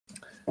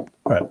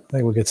Right, I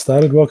think we'll get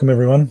started. Welcome,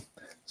 everyone.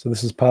 So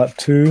this is part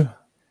 2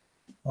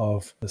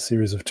 of a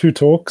series of 2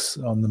 talks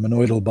on the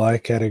monoidal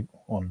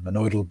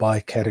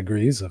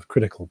bicategories of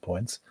critical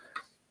points.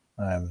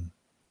 I'm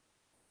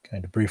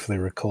going to briefly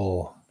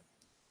recall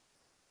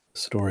the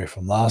story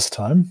from last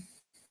time,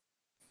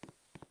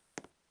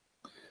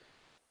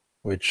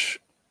 which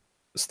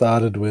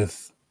started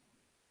with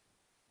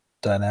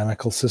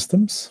dynamical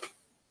systems.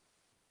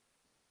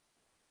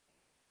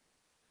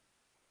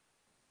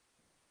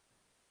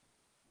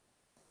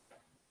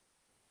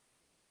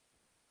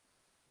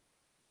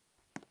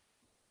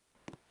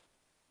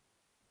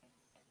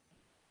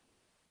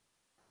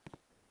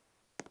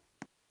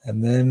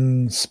 And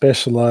then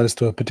specialized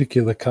to a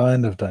particular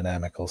kind of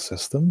dynamical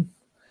system,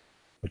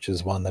 which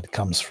is one that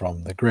comes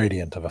from the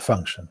gradient of a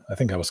function. I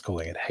think I was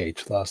calling it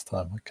h last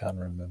time, I can't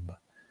remember.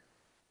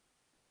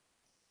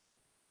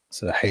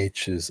 So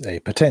h is a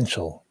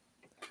potential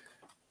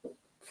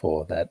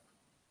for that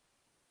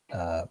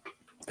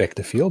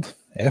vector field,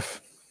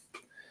 f.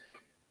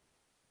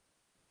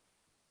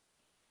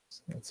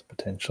 So that's a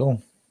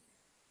potential.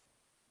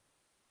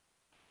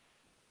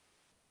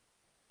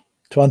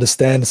 To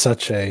understand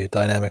such a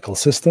dynamical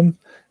system,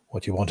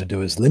 what you want to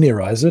do is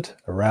linearize it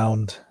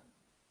around,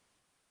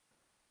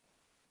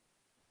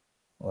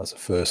 well, as a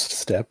first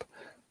step,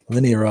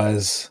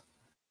 linearize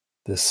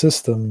the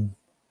system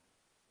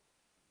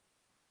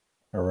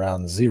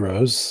around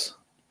zeros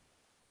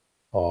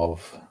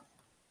of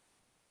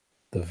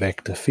the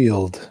vector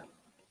field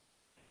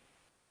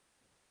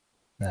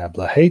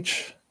nabla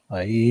h,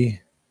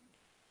 i.e.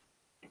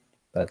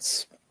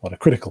 that's what a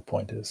critical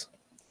point is,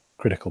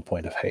 critical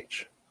point of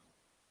h.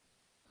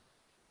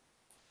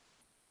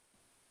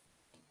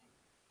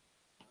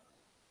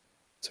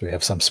 So we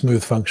have some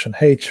smooth function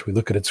h, we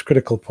look at its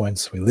critical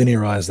points, we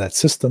linearize that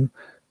system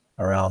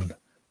around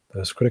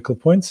those critical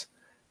points.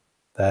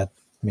 That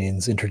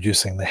means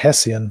introducing the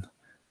Hessian,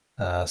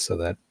 so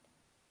that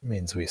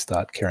means we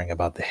start caring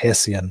about the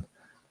Hessian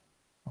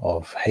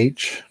of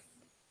h,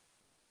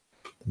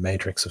 the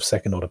matrix of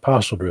second-order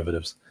partial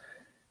derivatives.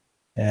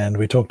 And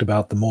we talked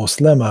about the Morse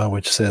lemma,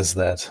 which says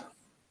that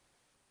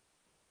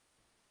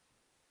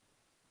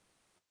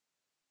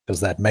because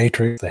that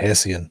matrix, the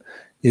Hessian,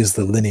 is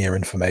the linear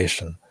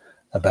information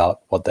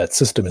about what that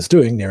system is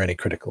doing near any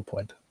critical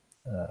point.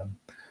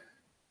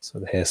 So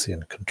the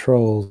Hessian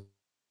controls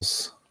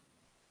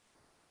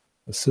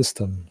the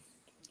system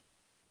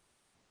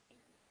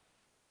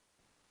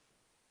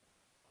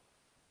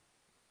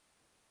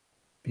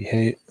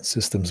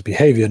system's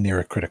behavior near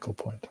a critical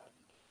point.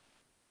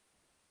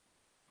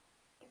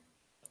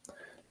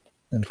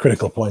 And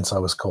critical points I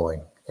was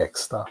calling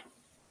x star.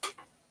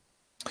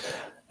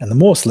 And the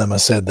Morse lemma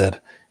said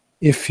that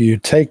if you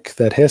take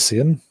that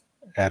Hessian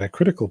at a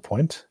critical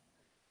point,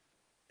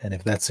 and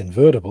if that's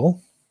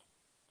invertible,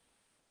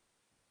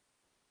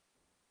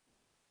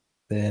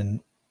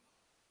 then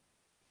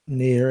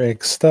near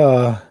x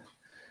star,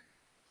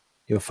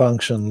 your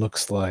function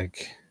looks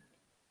like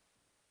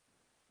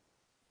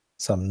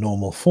some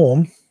normal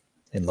form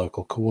in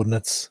local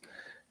coordinates,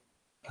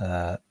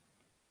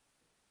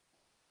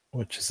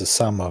 which is the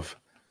sum of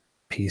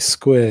p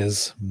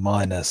squares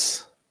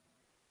minus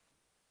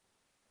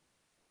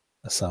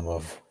a sum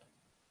of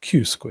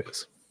q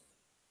squares.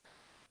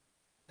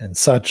 And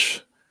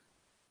such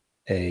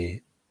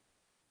a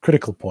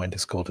critical point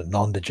is called a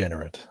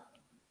non-degenerate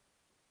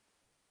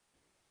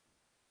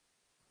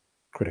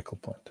critical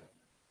point.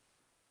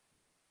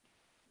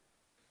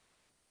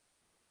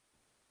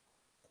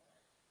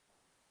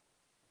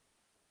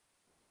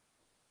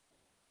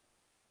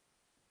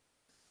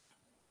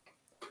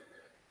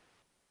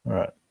 All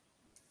right.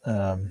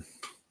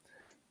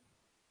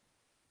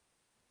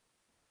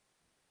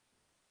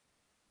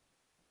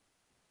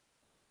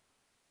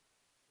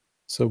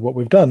 So what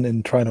we've done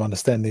in trying to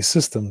understand these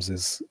systems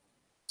is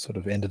sort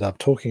of ended up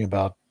talking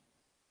about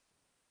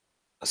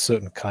a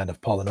certain kind of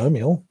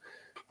polynomial,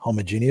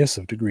 homogeneous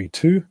of degree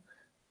 2,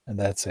 and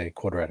that's a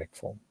quadratic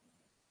form.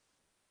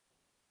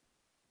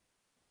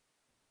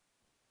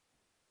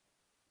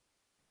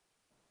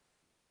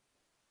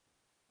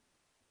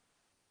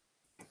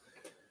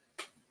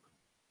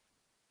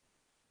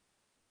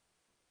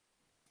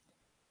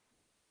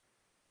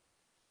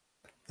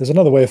 There's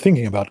another way of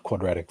thinking about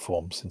quadratic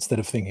forms. Instead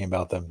of thinking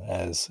about them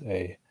as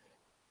a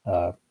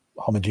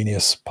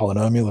homogeneous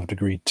polynomial of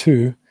degree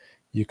 2,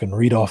 you can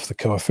read off the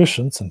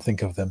coefficients and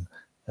think of them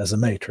as a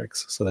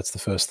matrix. So that's the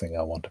first thing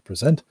I want to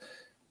present.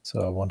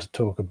 So I want to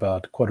talk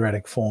about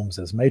quadratic forms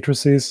as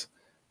matrices,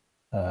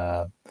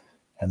 and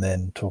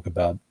then talk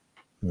about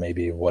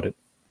maybe what it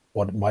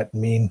might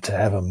mean to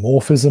have a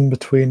morphism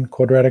between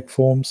quadratic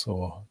forms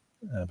or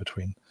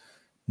between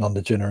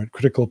non-degenerate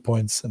critical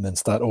points, and then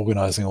start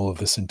organizing all of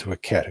this into a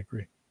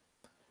category.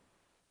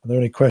 Are there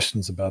any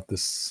questions about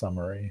this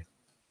summary?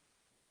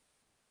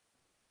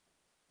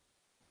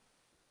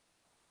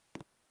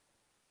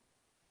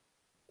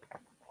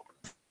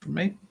 From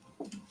me?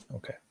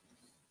 Okay.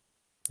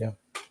 Yeah.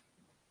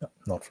 No,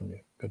 not from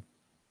you. Good.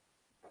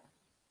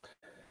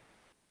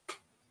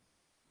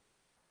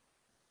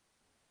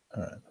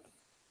 All right.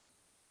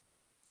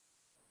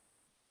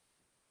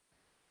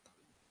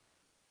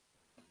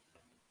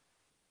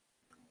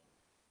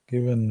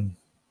 given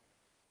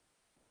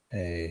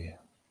a,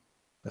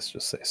 let's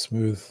just say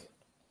smooth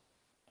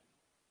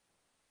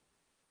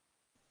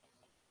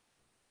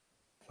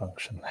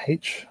function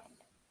h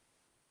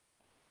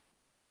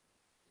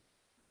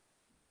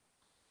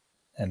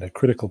and a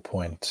critical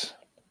point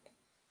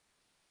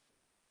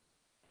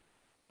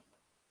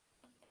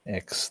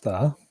x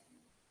star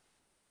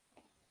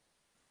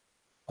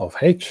of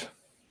h,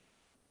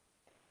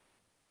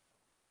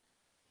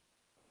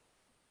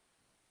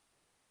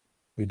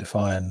 we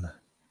define,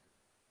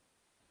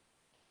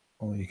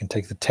 well, you can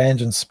take the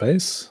tangent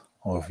space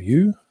of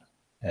u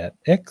at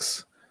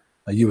x.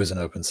 Now, u is an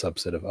open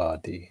subset of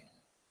Rd,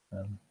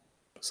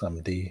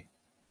 some d.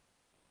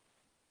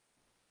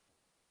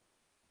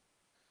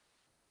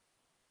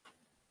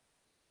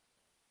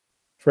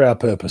 For our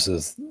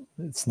purposes,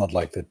 it's not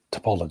like the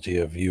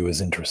topology of u is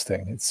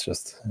interesting. It's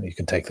just, you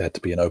can take that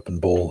to be an open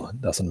ball.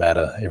 It doesn't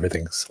matter.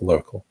 Everything's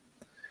local.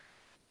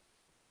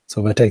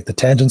 So if I take the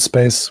tangent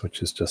space,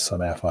 which is just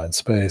some affine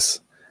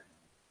space,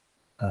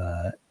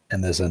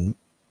 and there's a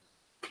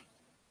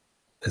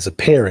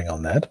pairing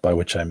on that, by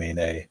which I mean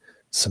a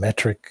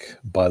symmetric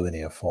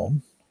bilinear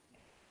form.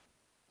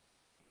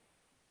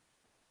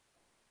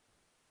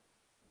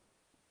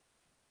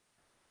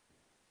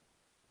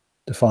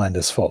 Defined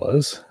as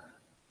follows.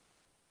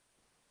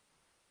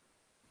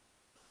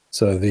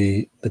 So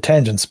the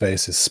tangent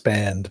space is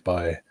spanned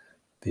by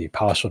the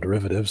partial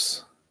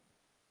derivatives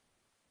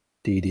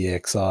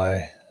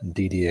ddxi and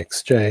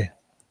ddxj,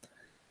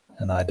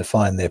 and I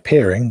define their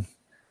pairing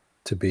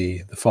to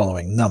be the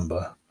following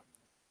number.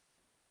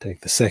 Take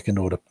the second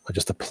order, I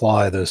just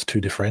apply those two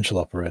differential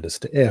operators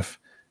to f,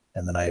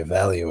 and then I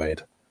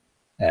evaluate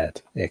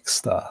at x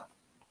star.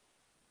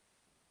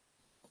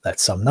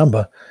 That's some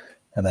number,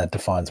 and that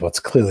defines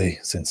what's clearly,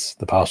 since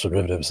the partial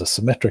derivatives are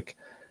symmetric,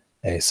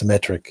 a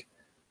symmetric,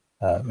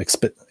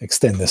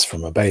 extend this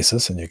from a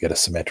basis, and you get a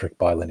symmetric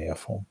bilinear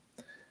form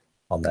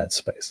on that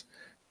space.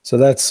 So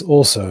that's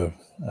also,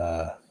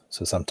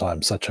 so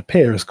sometimes such a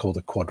pair is called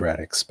a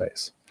quadratic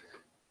space.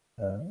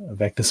 A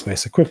vector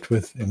space equipped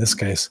with, in this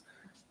case,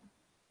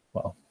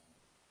 well,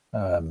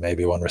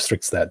 maybe one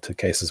restricts that to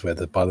cases where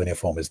the bilinear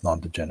form is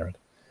non-degenerate.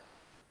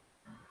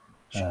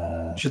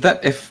 Should that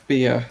f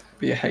be a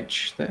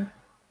h there?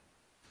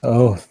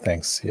 Oh,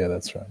 thanks. Yeah,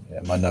 that's right.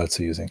 Yeah, my notes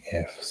are using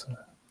f. So.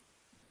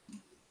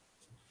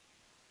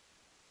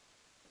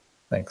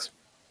 Thanks.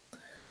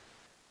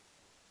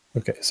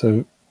 Okay,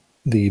 so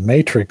the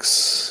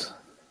matrix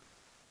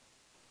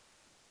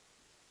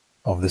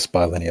of this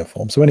bilinear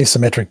form. So any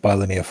symmetric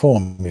bilinear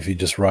form, if you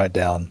just write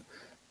down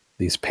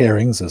these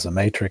pairings as a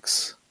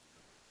matrix,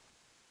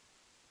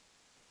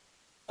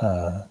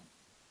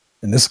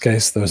 in this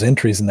case, those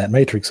entries in that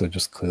matrix are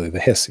just clearly the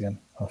Hessian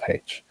of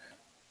H,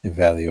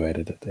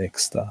 evaluated at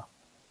x star.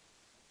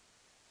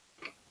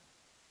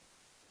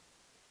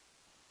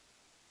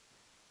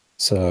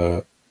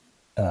 So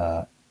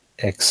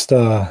x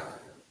star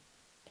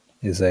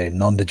is a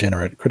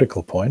non-degenerate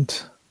critical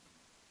point.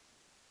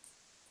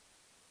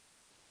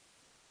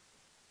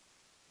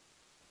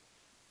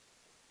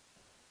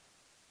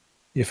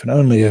 If and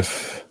only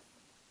if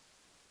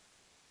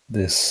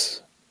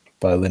this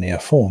bilinear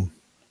form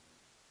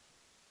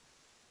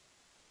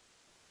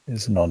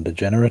is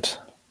non-degenerate,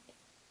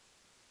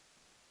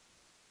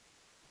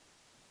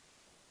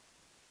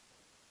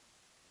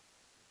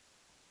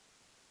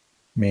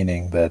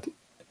 meaning that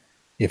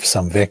if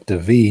some vector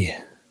v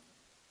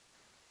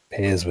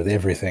pairs with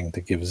everything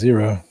to give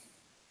 0,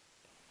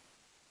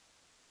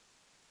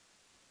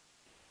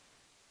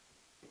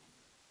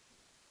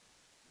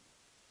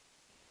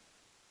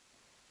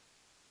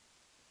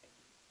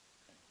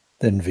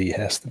 then v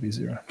has to be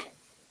 0.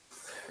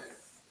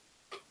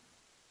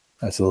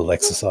 That's a little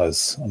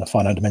exercise on a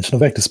finite dimensional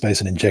vector space.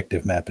 An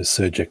injective map is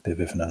surjective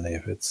if and only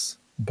if it's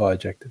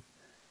bijective.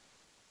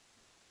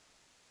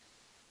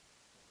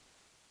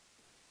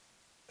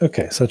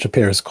 Okay, such a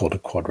pair is called a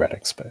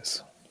quadratic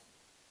space.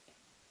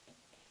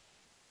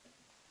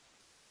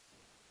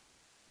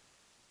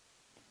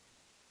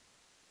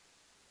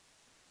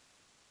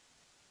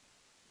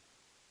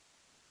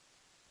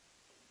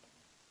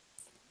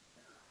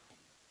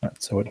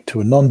 Right, so to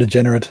a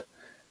non-degenerate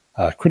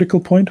critical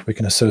point, we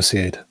can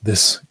associate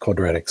this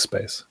quadratic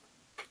space,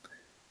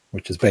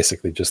 which is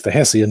basically just the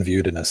Hessian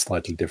viewed in a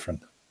slightly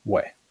different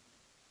way.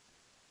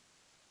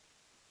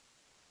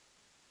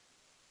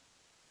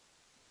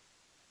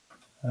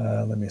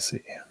 Let me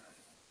see.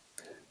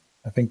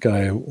 I think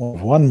I have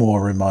one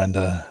more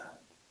reminder,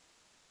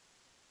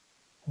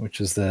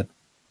 which is that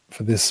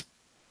for this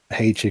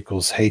h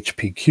equals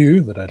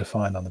hpq that I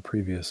defined on the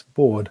previous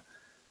board,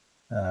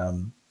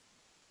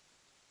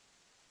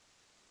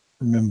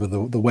 remember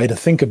the way to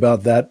think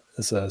about that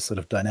as a sort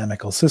of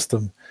dynamical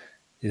system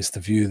is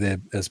to view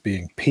them as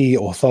being p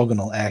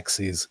orthogonal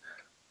axes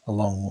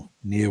along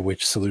near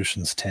which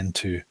solutions tend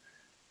to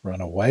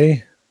run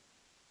away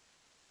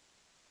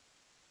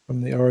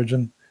from the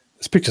origin.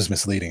 This picture is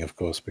misleading, of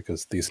course,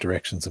 because these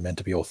directions are meant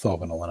to be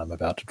orthogonal, and I'm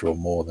about to draw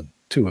more than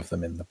 2 of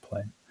them in the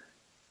plane.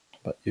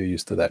 But you're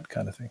used to that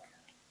kind of thing.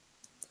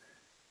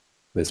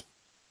 there's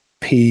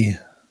P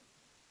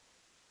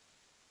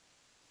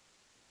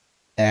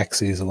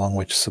axes along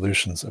which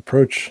solutions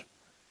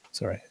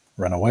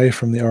run away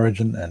from the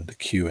origin, and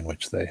Q in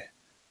which they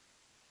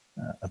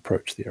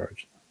approach the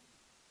origin.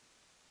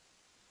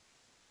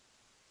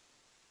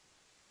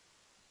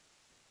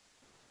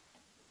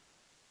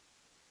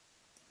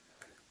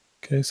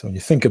 Okay, so when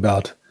you think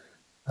about,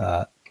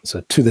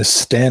 so to this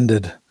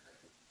standard,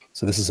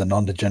 so this is a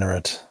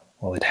non-degenerate,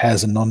 well, it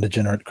has a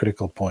non-degenerate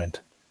critical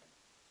point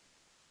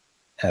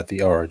at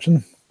the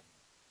origin.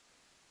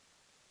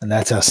 And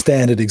that's our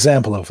standard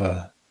example of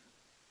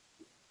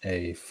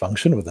a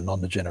function with a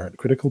non-degenerate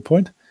critical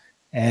point.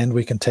 And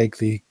we can take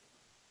the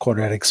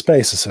quadratic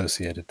space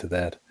associated to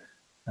that,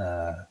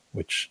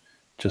 which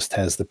just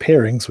has the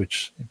pairings,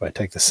 which if I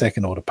take the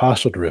second order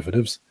partial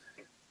derivatives,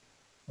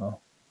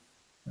 well,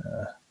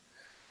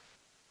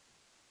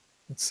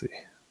 let's see.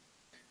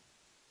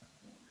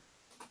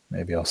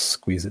 Maybe I'll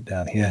squeeze it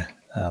down here.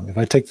 If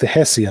I take the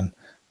Hessian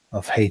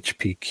of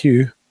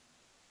HPQ,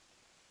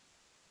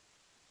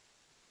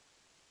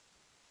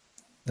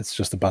 it's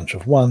just a bunch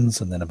of ones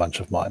and then a bunch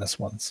of minus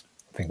ones.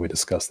 I think we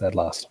discussed that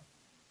last time.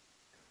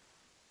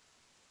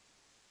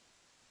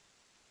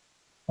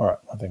 All right,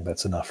 I think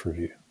that's enough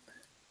review.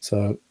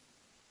 So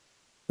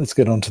let's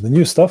get on to the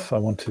new stuff. I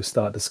want to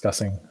start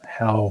discussing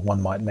how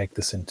one might make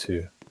this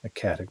into a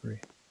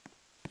category.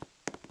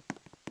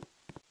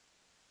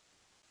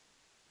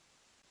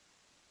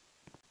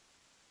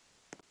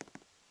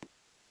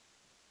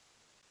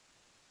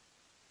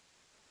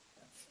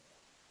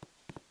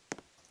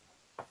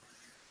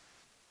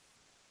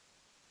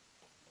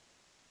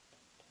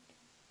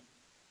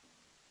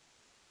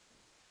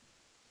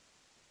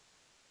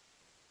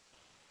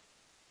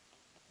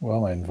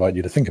 Well, I invite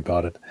you to think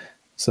about it.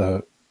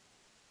 So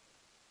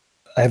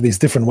I have these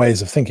different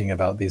ways of thinking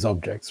about these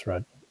objects,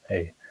 right?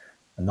 A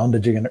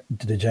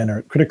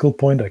non-degenerate critical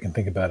point, I can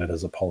think about it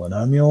as a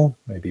polynomial.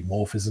 Maybe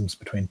morphisms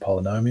between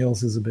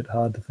polynomials is a bit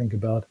hard to think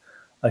about.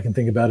 I can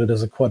think about it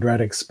as a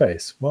quadratic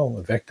space. Well,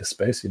 a vector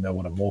space, you know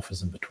what a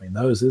morphism between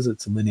those is.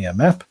 It's a linear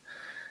map.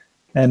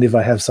 And if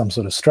I have some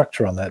sort of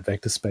structure on that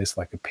vector space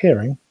like a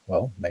pairing,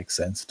 well, it makes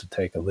sense to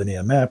take a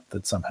linear map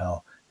that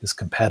somehow is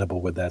compatible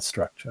with that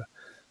structure.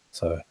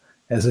 So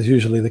as is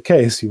usually the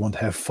case, you want to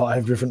have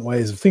 5 different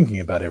ways of thinking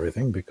about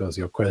everything because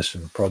your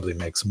question probably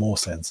makes more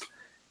sense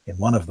in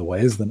one of the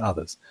ways than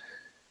others.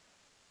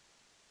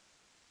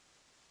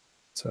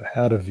 So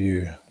how to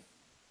view...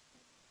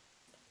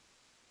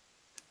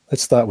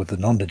 Let's start with the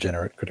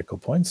non-degenerate critical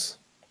points.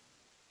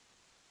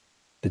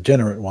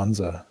 Degenerate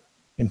ones are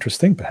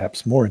interesting,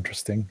 perhaps more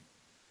interesting,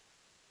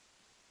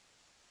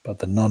 but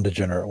the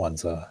non-degenerate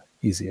ones are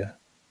easier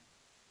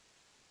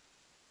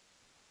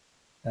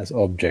as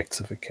objects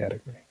of a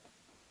category.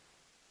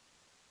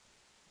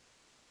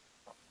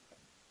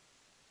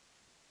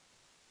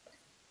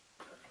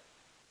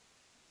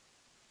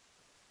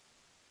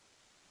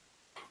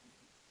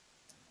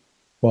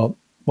 Well,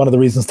 one of the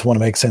reasons to want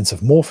to make sense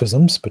of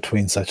morphisms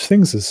between such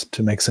things is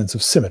to make sense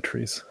of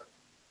symmetries.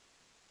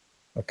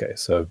 Okay,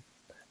 so,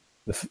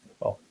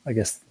 well, I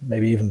guess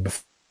maybe even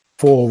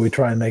before we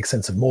try and make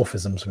sense of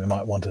morphisms, we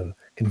might want to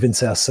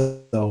convince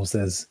ourselves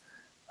there's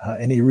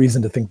any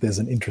reason to think there's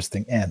an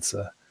interesting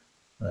answer.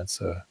 Right,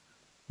 so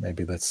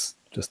maybe let's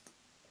just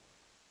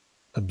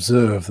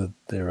observe that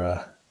there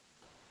are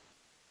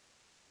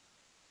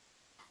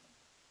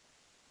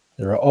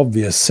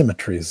obvious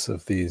symmetries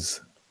of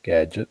these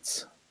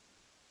gadgets.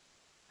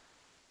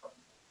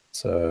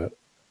 So,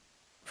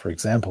 for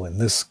example, in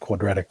this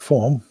quadratic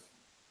form,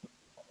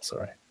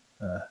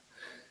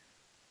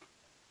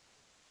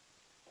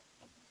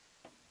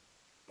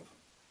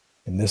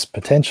 in this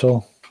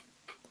potential,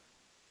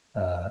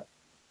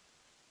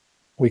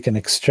 we can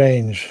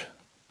exchange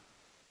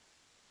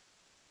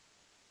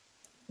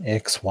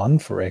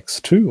x1 for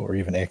x2, or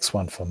even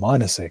x1 for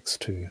minus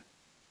x2,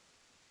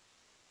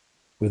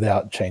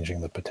 without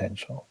changing the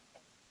potential.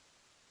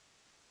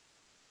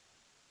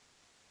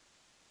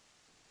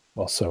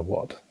 Well, so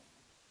what?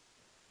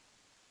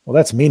 Well,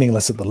 that's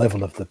meaningless at the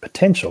level of the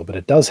potential, but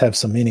it does have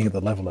some meaning at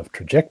the level of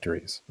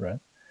trajectories,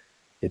 right?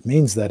 It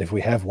means that if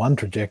we have one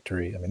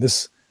trajectory, I mean,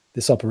 this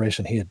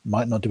operation here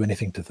might not do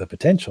anything to the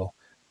potential,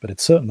 but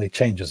it certainly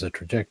changes a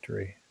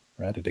trajectory,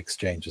 right? It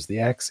exchanges the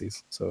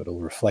axes, so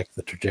it'll reflect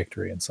the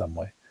trajectory in some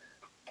way,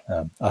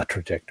 a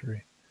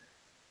trajectory.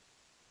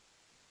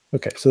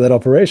 Okay, so that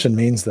operation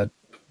means that,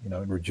 you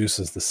know, it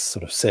reduces this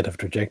sort of set of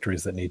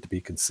trajectories that need to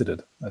be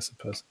considered, I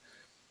suppose.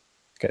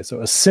 Okay,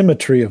 so a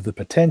symmetry of the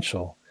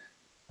potential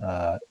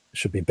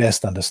should be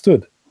best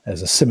understood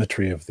as a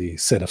symmetry of the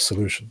set of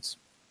solutions.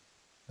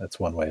 That's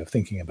one way of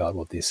thinking about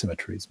what these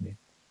symmetries mean.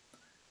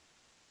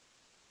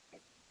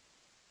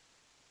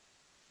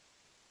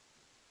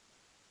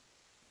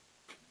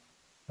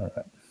 All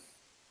right.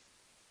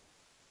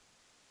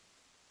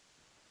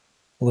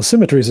 Well, the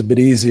symmetry is a bit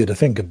easier to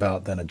think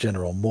about than a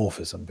general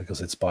morphism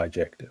because it's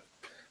bijective.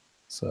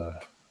 So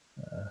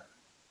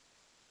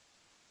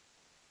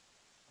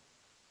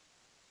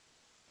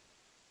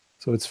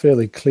it's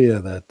fairly clear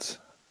that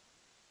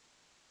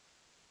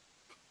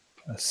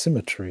a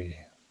symmetry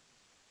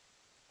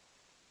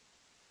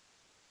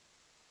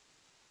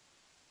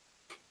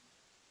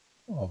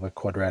of a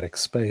quadratic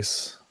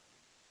space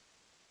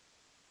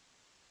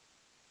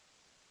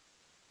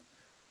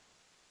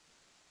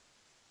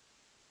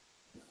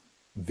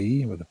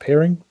V with a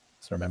pairing.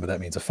 So remember, that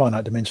means a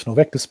finite dimensional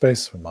vector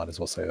space. We might as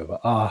well say over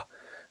R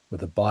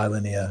with a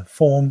bilinear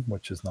form,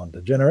 which is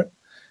non-degenerate.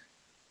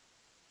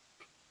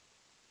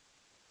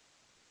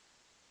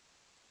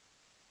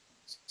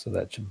 So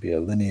that should be a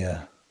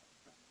linear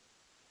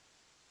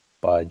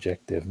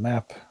bijective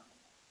map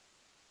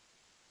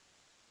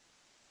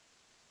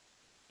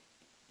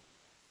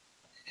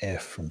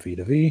F from V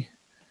to V,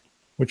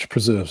 which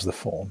preserves the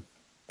form,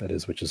 that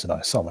is, which is an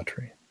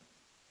isometry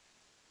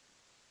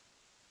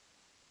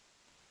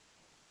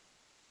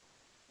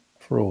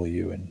for all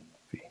U in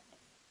V.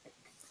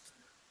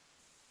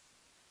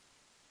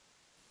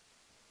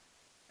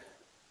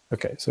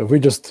 Okay, so if we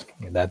just,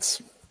 I mean,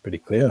 that's pretty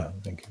clear.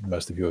 I think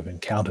most of you have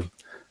encountered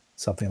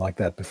something like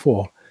that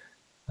before.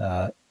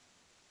 But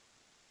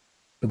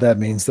that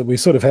means that we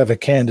sort of have a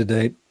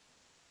candidate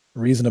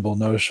reasonable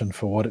notion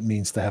for what it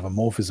means to have a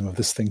morphism of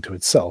this thing to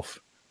itself,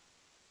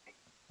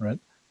 right?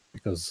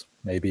 Because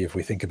maybe if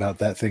we think about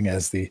that thing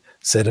as the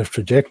set of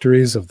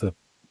trajectories of the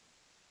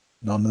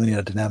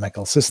nonlinear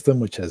dynamical system,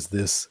 which has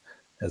this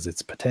as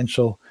its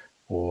potential,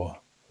 or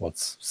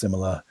what's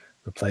similar,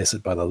 replace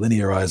it by the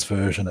linearized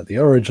version at the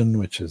origin,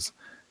 which is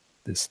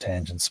this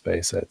tangent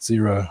space at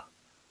 0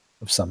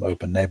 of some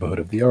open neighborhood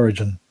of the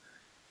origin,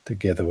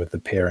 together with the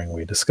pairing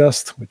we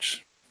discussed,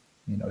 which,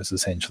 you know, is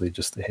essentially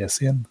just the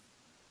Hessian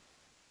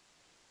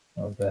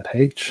of that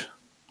H.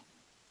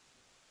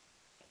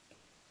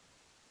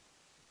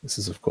 This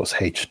is, of course,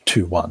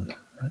 H21,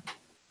 right?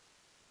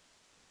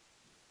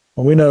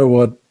 Well, we know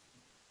what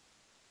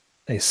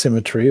a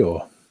symmetry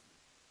or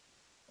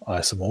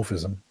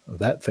isomorphism of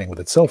that thing with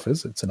itself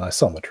is. It's an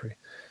isometry.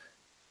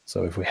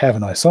 So if we have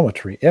an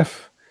isometry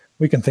F,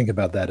 we can think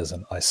about that as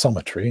an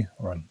isometry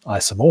or an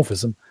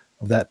isomorphism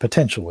of that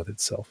potential with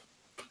itself.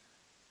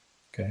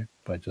 Okay,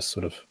 by just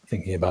sort of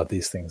thinking about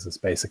these things as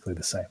basically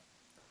the same.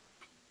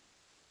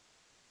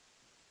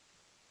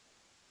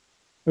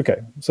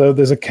 Okay, so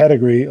there's a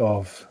category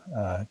of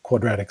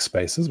quadratic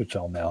spaces, which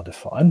I'll now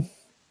define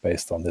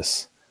based on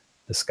this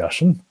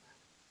discussion.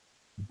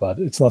 But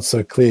it's not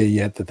so clear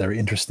yet that there are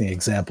interesting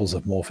examples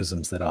of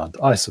morphisms that aren't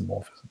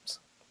isomorphisms.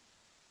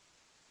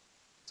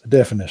 So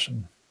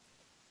definition.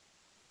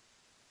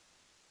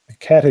 A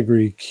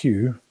category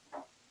Q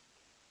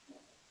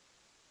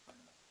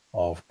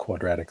of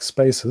quadratic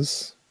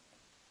spaces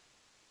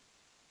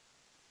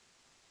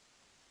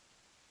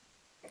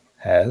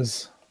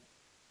has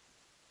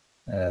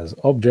as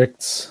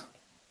objects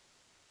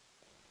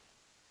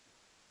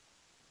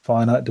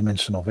finite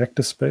dimensional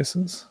vector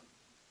spaces.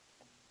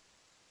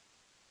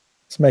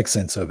 This makes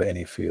sense over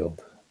any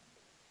field.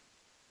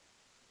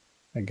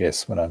 I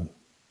guess when I'm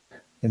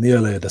in the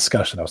earlier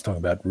discussion, I was talking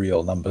about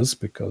real numbers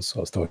because I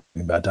was talking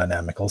about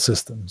dynamical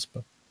systems.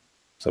 But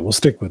so we'll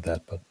stick with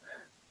that, but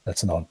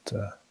that's not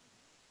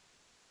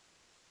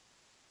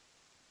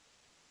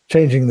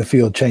changing the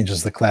field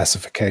changes the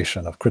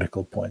classification of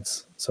critical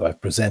points. So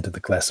I've presented the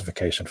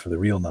classification for the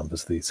real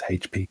numbers, these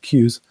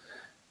HPQs.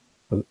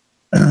 For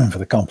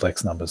the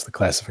complex numbers, the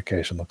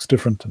classification looks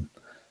different, and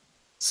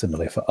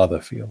similarly for other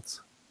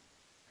fields.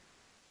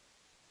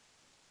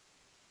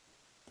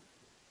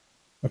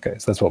 Okay,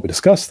 so that's what we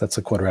discussed. That's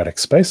a quadratic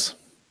space.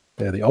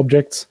 They're the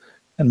objects,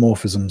 and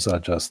morphisms are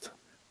just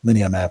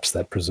linear maps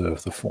that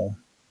preserve the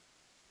form.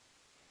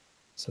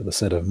 So the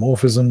set of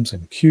morphisms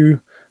in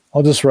Q,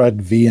 I'll just write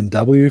V and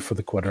W for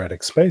the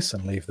quadratic space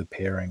and leave the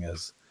pairing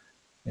as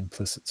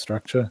implicit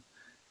structure.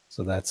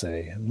 So that's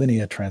a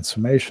linear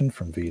transformation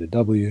from V to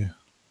W,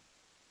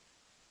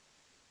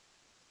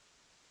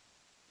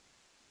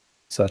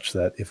 such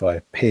that if I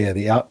pair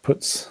the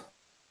outputs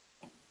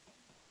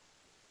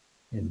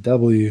in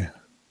W,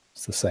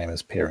 it's the same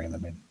as pairing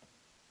them in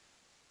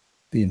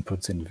the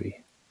inputs in V.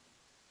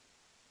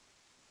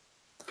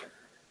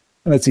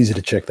 And it's easy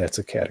to check that's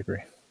a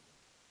category.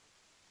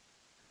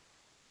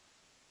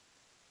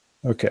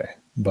 Okay,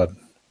 but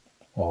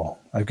well,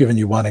 I've given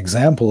you one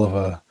example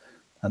of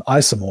an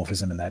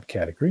isomorphism in that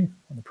category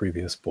on the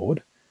previous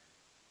board.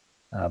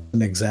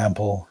 An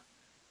example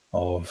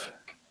of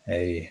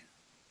a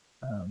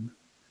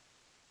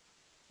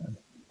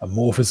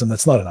morphism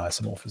that's not an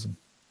isomorphism.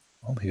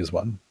 Well, here's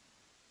one.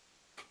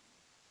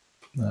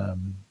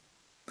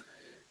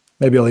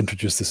 Maybe I'll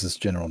introduce this as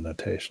general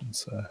notation.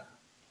 So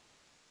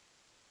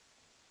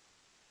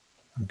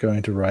I'm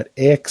going to write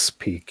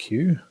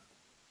XPQ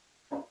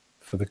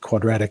for the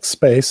quadratic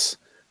space,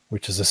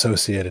 which is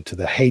associated to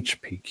the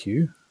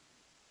HPQ.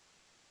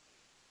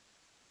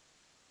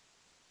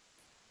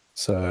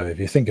 So if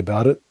you think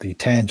about it, the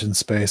tangent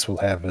space will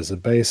have as a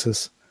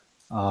basis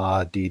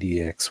R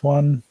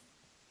ddx1.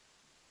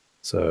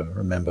 So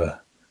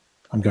remember,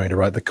 I'm going to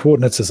write the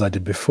coordinates as I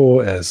did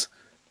before as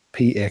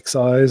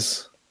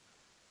pxi's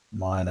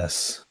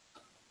minus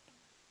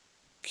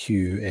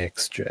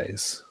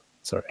qxj's.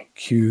 Sorry,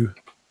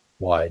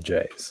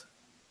 qyj's.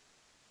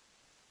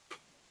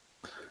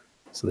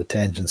 So the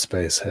tangent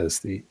space has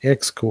the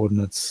x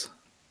coordinates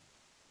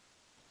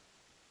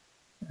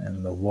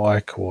and the y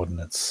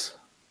coordinates.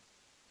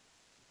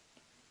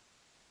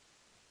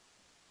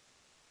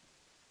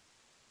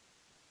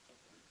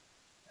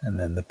 And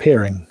then the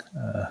pairing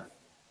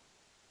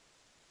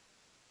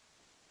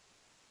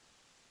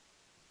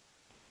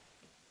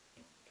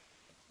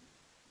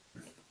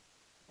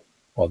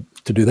well,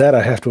 to do that,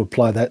 I have to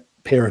apply that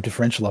pair of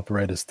differential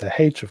operators to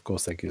h. Of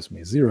course, that gives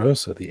me 0.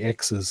 So the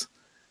x's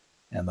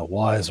and the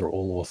y's are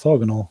all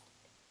orthogonal.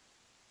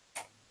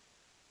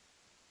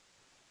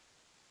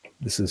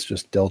 This is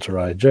just delta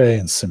ij,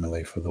 and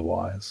similarly for the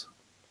y's.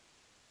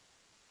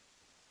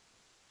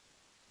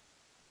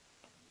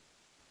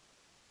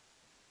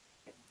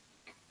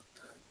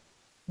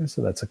 And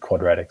so that's a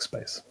quadratic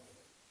space.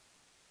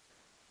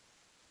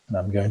 And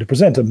I'm going to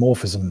present a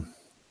morphism.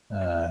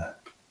 Going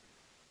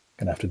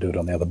to have to do it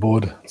on the other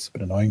board. It's a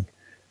bit annoying.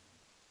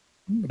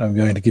 But I'm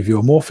going to give you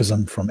a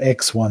morphism from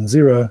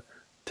x10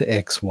 to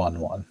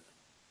x11.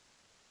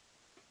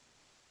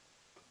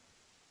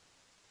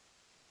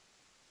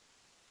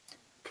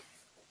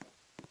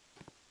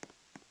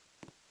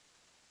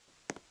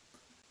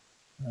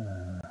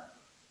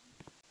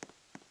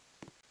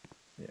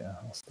 Yeah,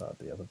 I'll start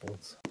the other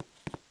boards.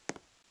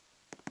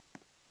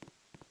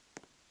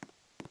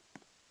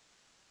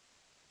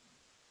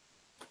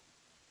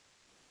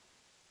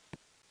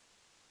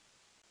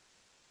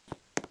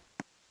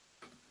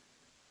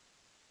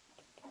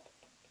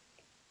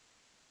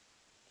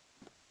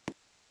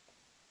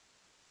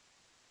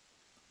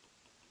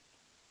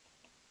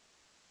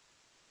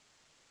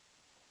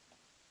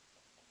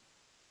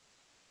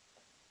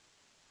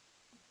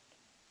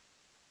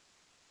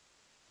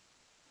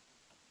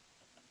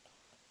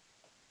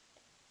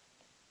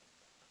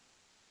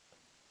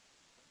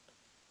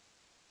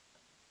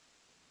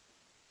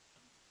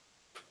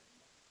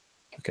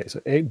 Okay,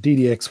 so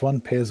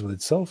ddx1 pairs with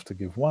itself to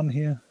give 1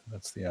 here.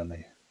 That's the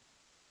only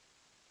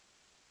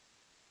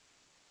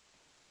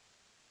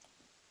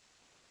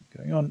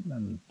going on,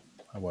 and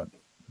I won't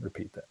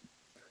repeat that.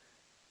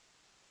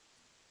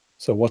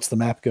 So what's the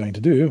map going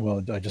to do?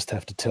 Well, I just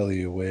have to tell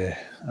you where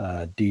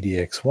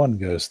ddx1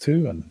 goes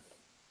to, and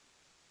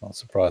not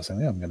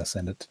surprisingly, I'm going to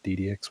send it to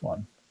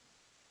ddx1.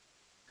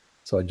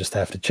 So I just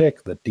have to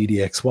check that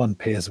ddx1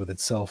 pairs with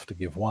itself to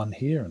give 1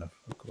 here, and of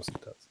course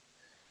it does.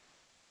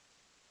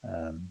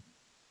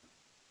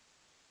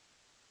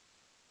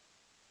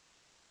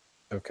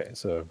 Okay,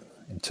 so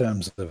in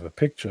terms of a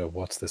picture,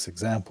 what's this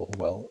example?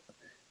 Well,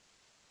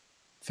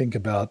 think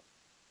about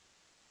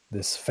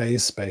this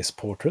phase space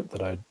portrait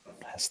that I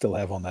still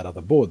have on that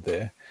other board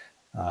there.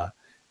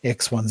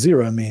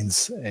 X10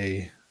 means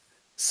a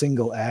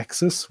single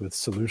axis with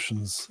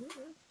solutions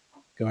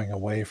going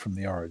away from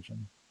the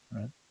origin,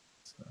 right?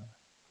 So,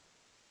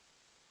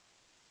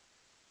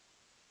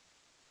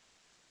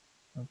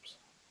 oops.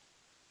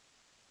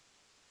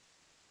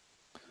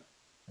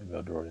 Maybe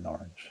I'll draw it in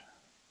orange.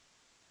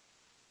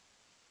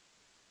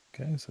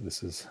 Okay, so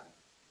this is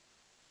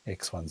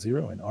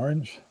X10 in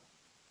orange.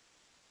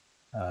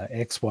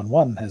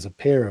 X11 has a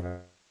pair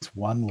of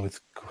one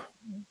with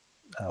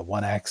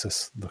one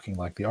axis looking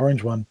like the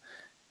orange one,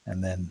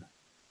 and then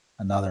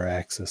another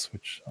axis,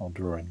 which I'll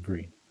draw in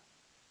green.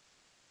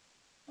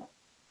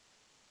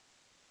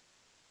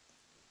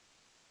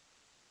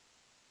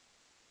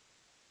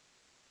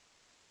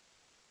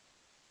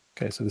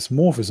 Okay, so this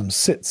morphism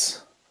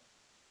sits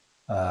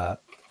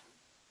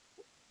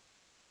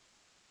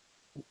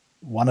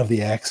one of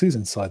the axes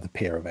inside the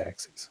pair of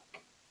axes.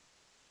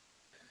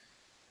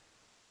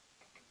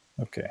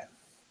 Okay.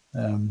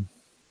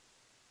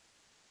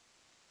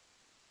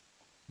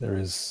 There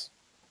is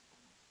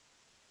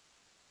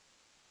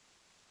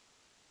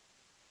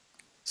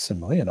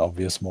similarly an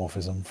obvious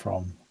morphism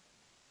from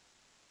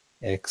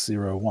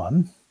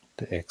x01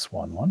 to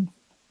x11.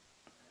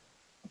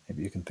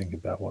 Maybe you can think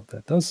about what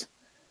that does.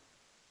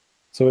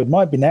 So it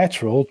might be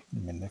natural, I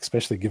mean,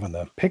 especially given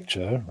the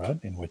picture, right,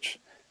 in which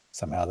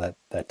somehow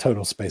that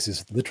total space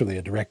is literally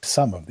a direct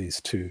sum of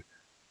these two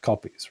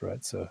copies,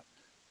 right? So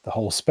the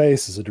whole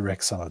space is a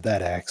direct sum of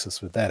that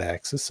axis with that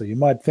axis. So you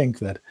might think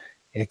that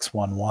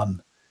x11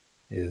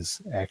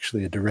 is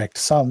actually a direct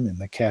sum in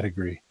the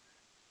category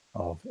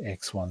of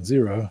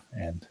x10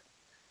 and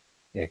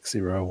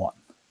x01.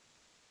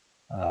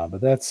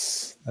 But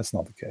that's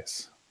not the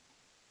case.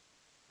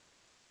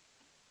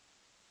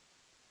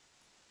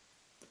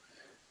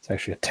 It's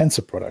actually a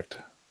tensor product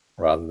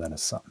rather than a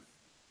sum.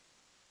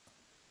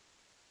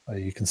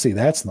 You can see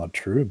that's not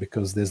true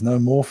because there's no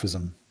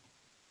morphism.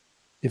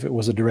 If it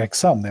was a direct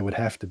sum, there would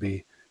have to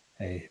be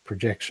a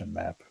projection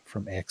map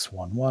from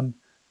x11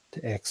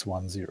 to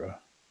x10.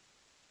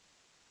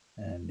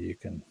 And you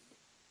can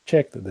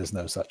check that there's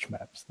no such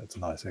maps. That's a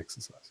nice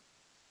exercise.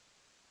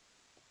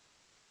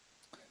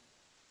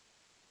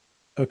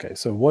 Okay,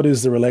 so what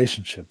is the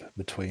relationship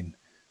between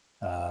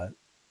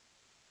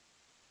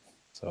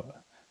so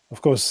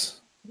of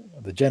course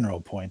the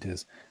general point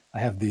is I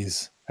have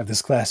this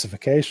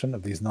classification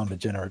of these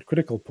non-degenerate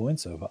critical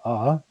points over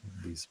R,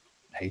 these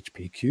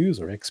HPQs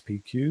or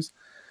XPQs.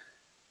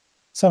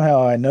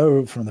 somehow I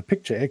know from the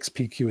picture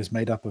xpq is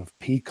made up of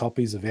p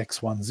copies of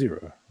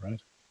x10,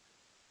 right?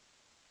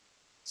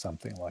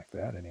 Something like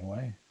that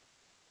anyway.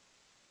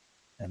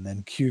 And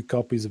then q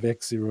copies of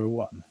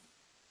x01. And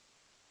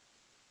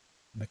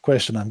the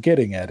question I'm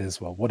getting at is,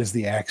 well, what is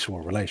the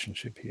actual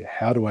relationship here?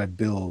 How do I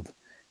build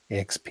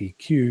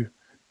xpq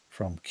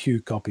from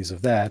q copies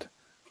of that,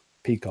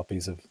 p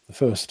copies of the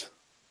first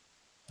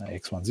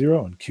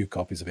x10, and q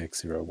copies of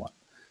x01?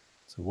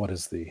 So what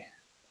is the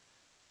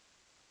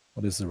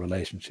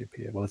relationship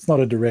here? Well, it's not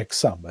a direct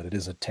sum, but it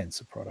is a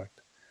tensor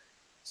product.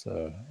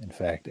 So in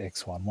fact,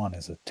 x11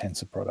 is a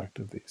tensor product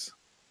of these.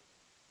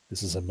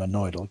 This is a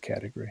monoidal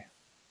category.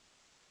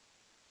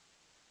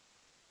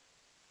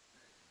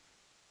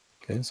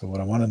 Okay, so what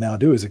I want to now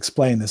do is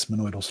explain this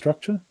monoidal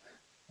structure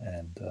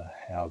and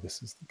how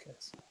this is the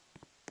case.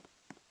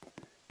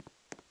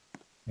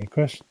 Any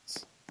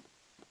questions?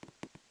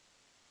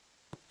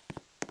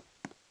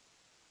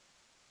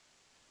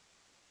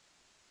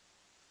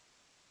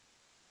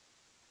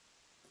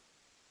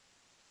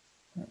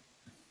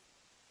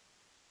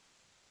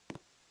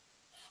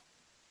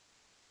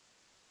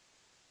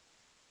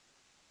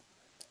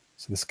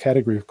 So this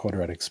category of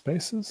quadratic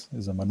spaces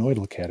is a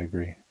monoidal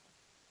category.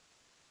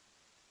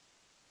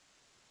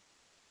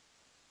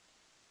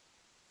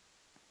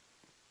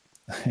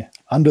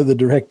 Under the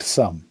direct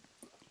sum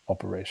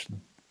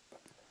operation.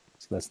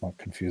 So that's not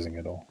confusing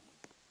at all.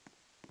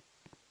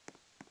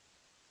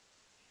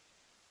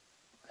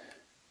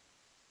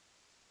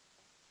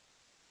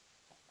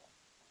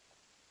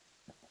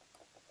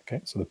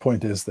 Okay, so the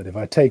point is that if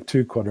I take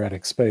two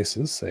quadratic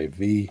spaces, say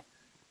V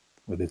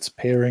with its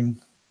pairing,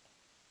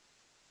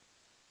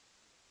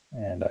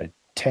 and I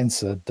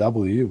tensor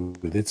W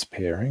with its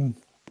pairing,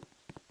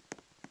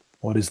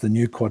 what is the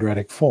new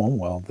quadratic form?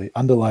 Well, the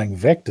underlying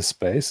vector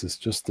space is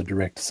just the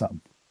direct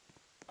sum.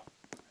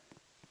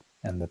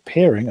 And the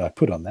pairing I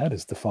put on that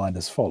is defined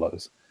as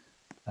follows.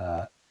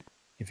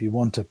 If you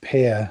want to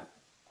pair,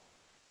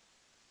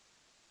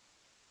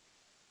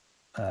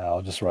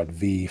 I'll just write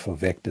V for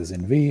vectors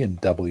in V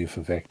and W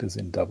for vectors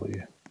in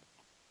W.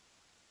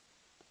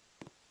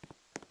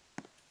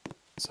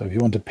 So if you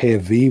want to pair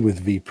V with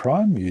V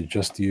prime, you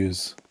just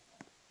use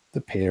the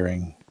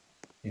pairing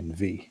in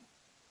V.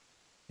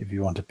 If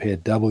you want to pair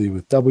W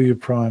with W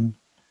prime,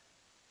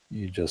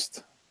 you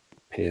just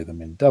pair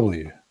them in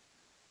W,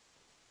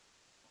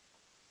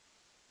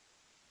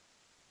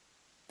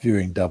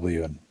 viewing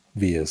W and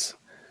V as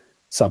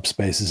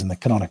subspaces in the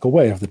canonical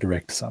way of the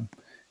direct sum.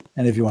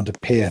 And if you want to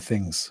pair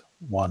things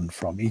one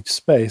from each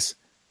space,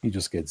 you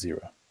just get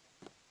 0.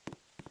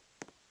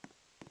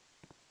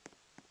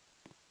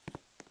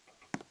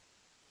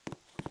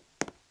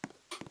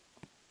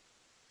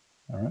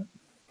 All right.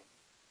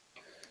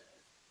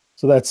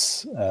 So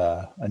that's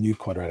a new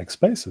quadratic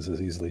space. This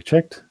is easily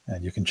checked,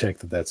 and you can check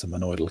that that's a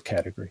monoidal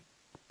category.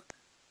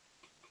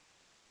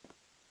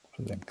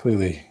 So then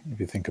clearly, if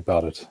you think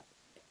about it,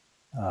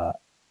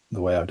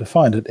 the way I've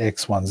defined it,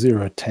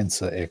 x10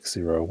 tensor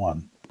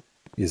x01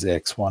 is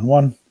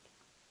x11,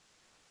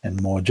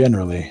 and more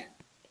generally,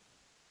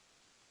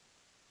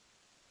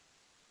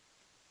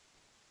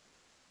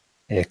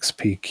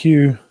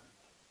 xpq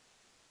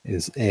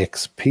is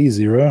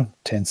xp0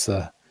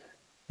 tensor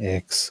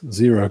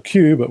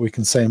x0q, but we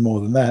can say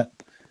more than that.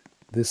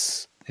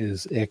 This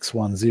is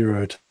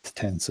x10 to the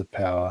tensor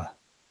power,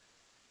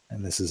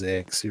 and this is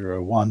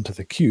x01 to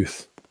the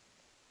qth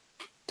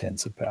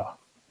tensor power.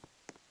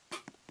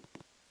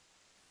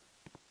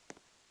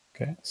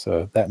 Okay,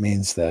 so that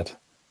means that,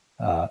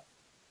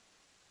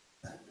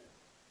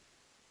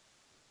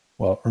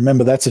 well,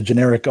 remember that's a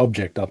generic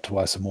object up to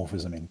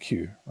isomorphism in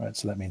Q, right?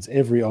 So that means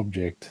every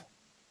object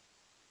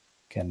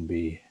can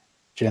be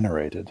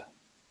generated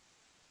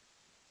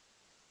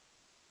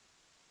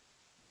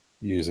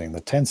using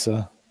the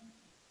tensor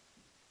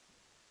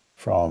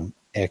from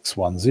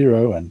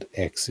x10 and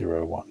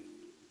x01.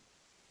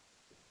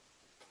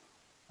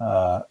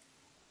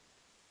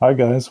 Hi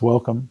guys,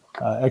 welcome.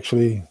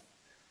 Actually,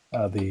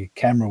 the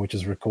camera which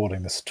is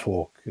recording this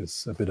talk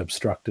is a bit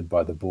obstructed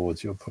by the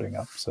boards you're putting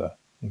up, so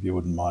if you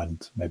wouldn't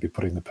mind maybe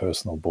putting the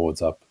personal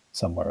boards up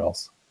somewhere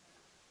else.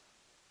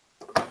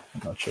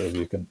 I'm not sure if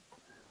you can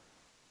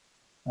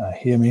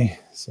hear me,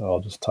 so I'll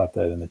just type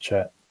that in the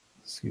chat.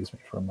 Excuse me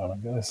for a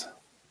moment, guys.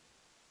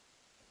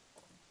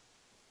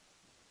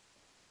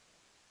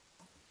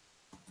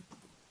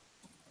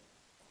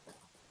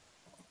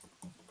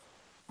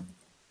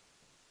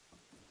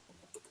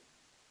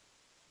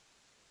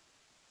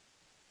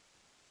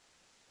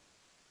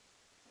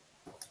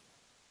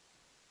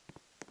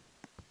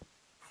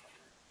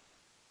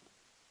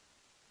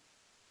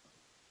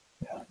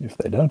 Yeah, if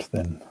they don't,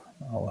 then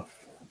I'll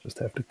just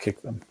have to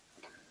kick them.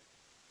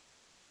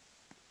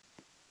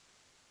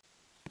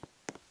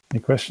 Any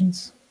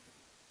questions?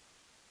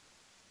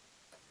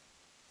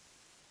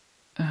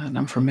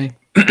 None from me.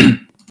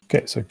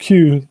 Okay, so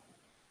Q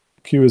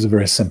is a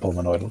very simple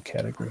monoidal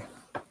category.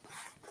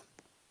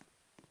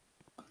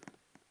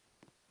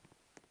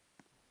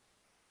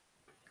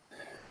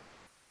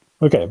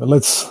 Okay, but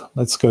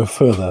let's go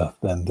further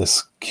than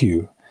this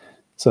Q.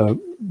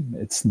 So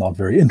it's not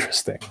very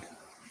interesting,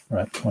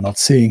 right? We're not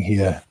seeing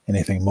here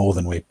anything more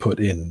than we put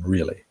in,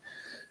 really.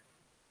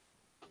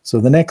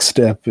 So the next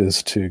step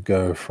is to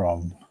go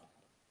from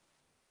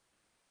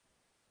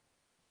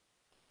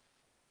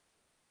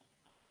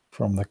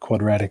the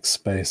quadratic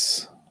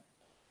space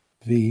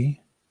V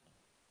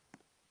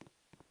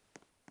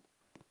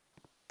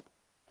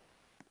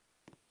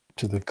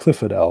to the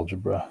Clifford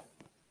algebra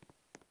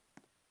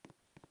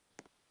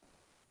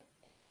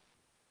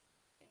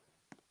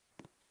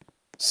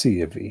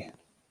C of V.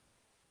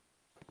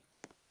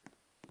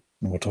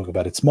 And we'll talk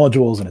about its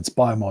modules and its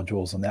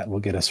bimodules, and that will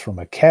get us from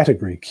a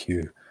category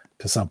Q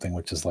to something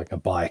which is like a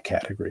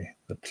bicategory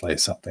that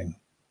plays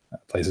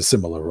a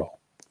similar role.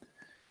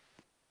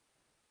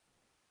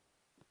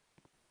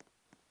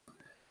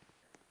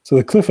 So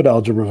the Clifford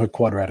algebra of a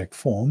quadratic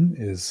form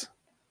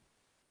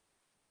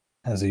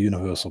has a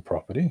universal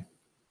property.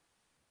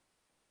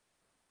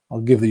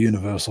 I'll give the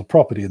universal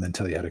property and then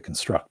tell you how to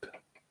construct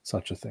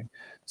such a thing.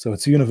 So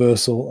it's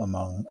universal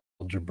among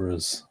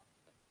algebras.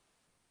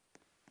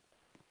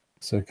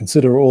 So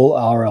consider all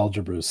R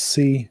algebras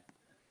C,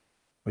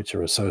 which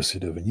are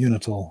associative and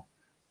unital,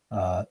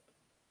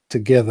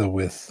 together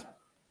with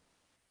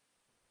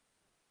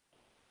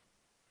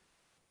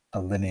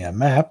a linear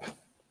map,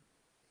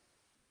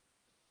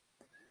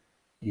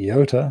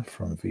 iota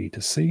from V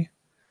to C,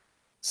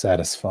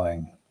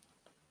 satisfying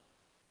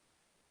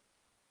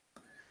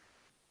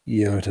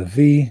iota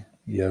V,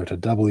 iota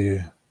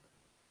W,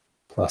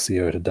 plus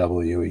iota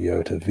W,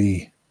 iota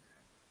V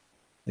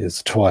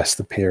is twice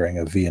the pairing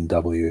of V and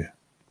W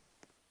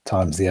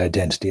times the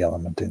identity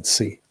element in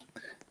C.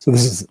 So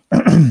this is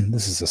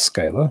this is a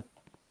scalar.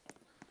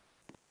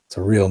 It's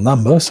a real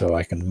number, so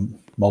I can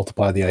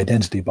multiply the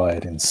identity by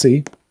it in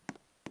C.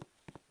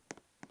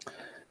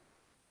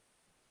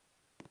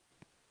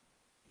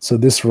 So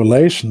this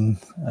relation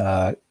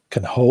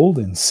can hold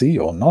in C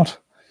or not,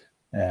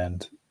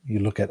 and you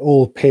look at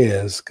all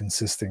pairs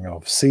consisting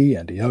of C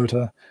and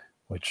iota,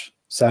 which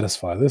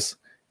satisfy this,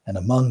 and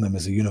among them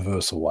is a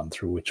universal one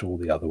through which all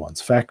the other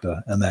ones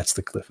factor, and that's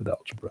the Clifford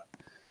algebra.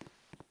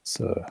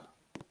 So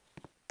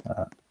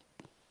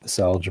this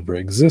algebra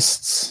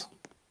exists.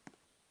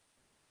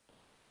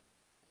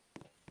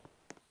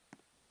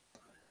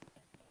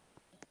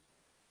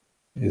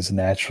 Is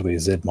naturally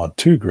Z mod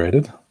 2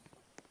 graded.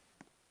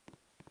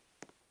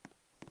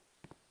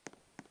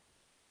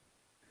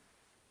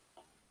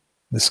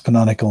 This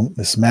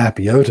map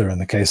iota in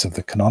the case of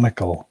the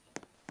canonical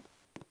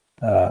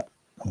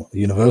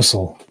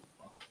universal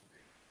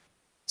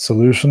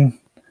solution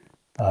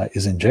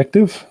is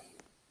injective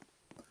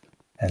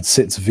and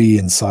sits V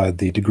inside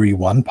the degree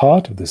 1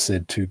 part of the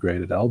Z2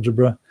 graded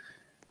algebra,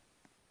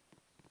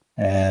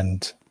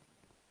 and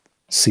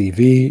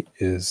CV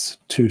is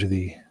 2 to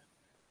the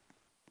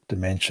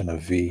dimension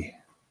of V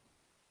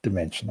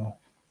dimensional.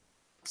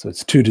 So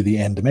it's 2 to the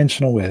n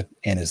dimensional, where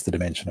n is the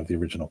dimension of the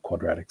original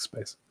quadratic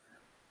space.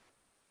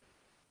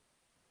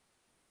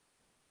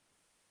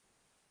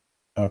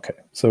 Okay,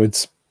 so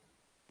it's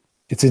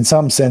in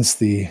some sense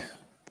the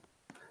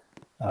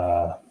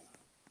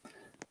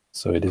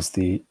so it is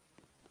the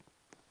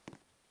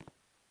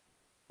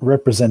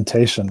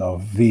representation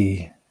of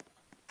V.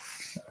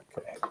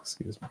 Okay,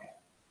 excuse me.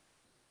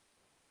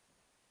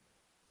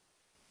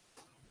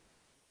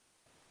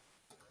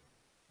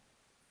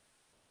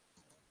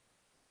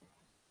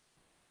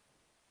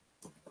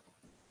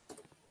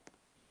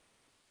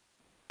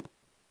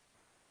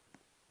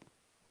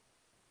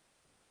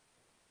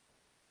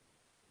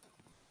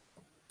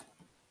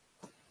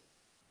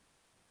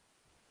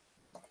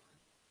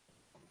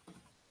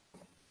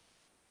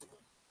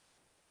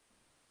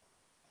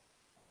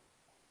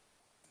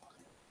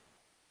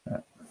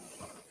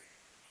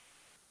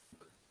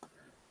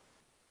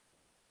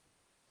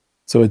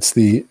 So it's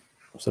the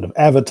sort of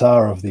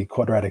avatar of the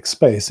quadratic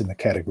space in the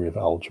category of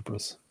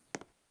algebras.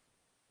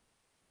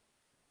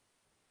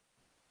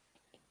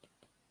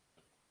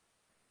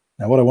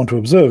 Now what I want to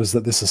observe is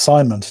that this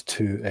assignment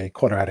to a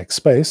quadratic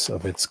space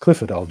of its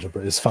Clifford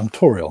algebra is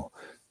functorial.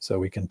 So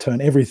we can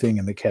turn everything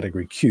in the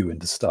category Q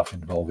into stuff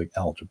involving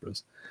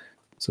algebras.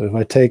 So if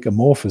I take a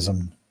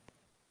morphism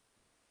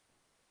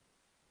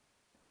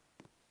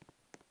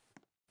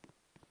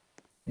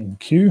in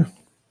Q,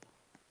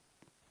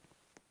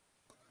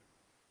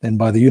 then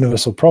by the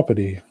universal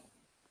property,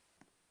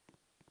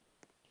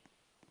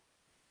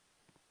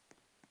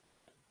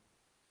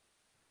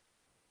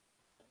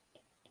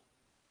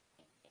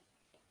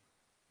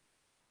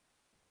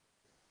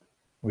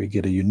 we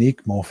get a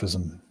unique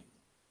morphism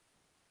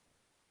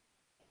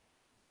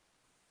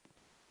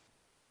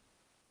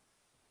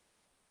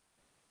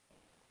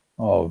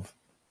of,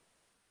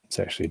 it's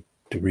actually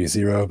degree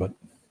 0, but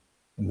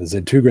in the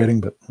Z2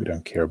 grading, but we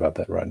don't care about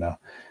that right now.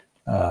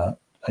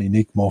 A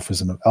unique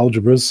morphism of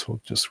algebras, we'll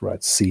just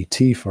write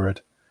CT for it,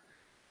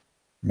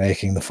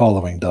 making the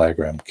following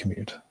diagram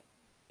commute.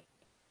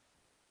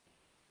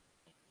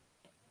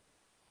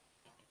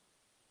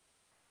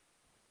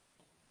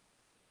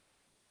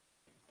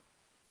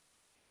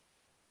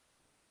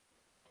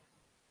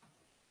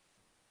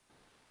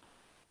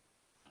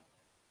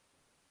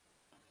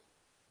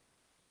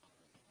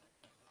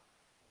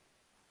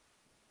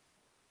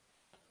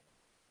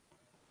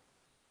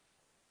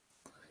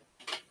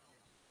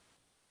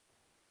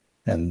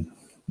 And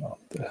well,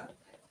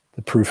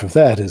 the proof of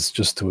that is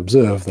just to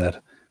observe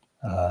that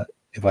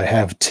if I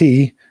have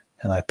T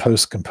and I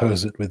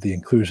post-compose it with the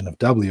inclusion of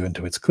W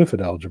into its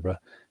Clifford algebra,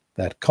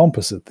 that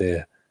composite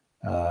there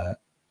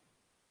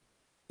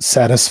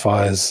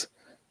satisfies,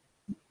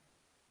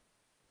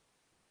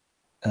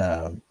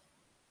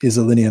 is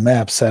a linear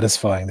map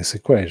satisfying this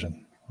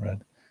equation,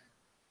 right?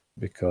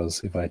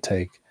 Because if I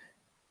take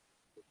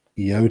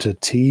iota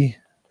T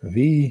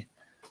V,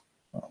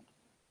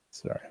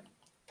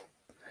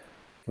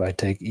 if I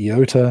take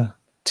iota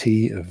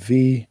T of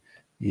V,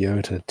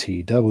 iota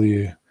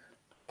TW,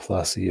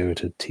 plus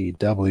iota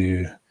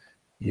TW,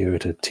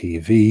 iota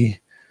TV,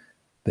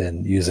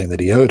 then using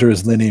that iota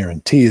is linear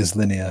and T is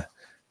linear,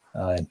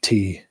 and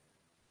T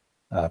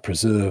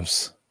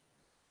preserves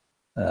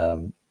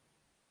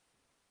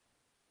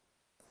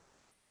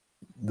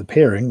the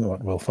pairing,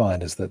 what we'll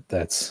find is that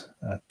that's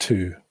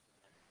 2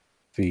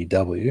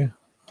 VW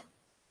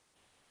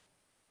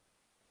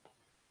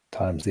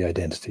times the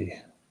identity.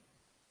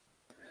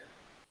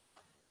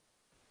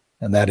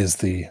 And that is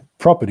the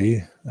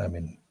property. I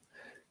mean,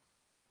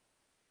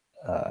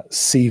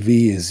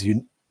 CV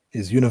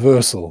is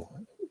universal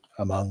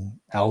among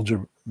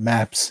algebra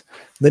maps,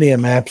 linear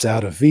maps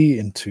out of V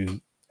into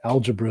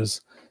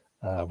algebras,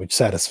 which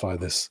satisfy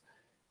this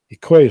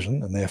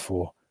equation, and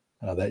therefore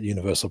that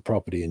universal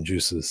property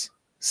induces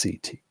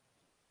CT.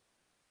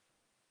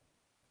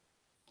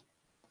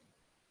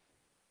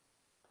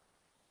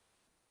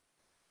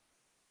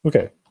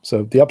 Okay,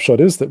 so the upshot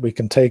is that we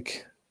can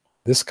take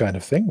this kind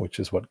of thing, which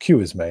is what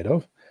Q is made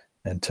of,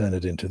 and turn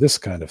it into this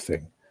kind of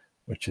thing,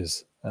 which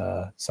is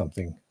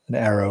something, an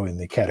arrow in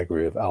the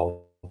category of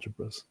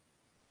algebras.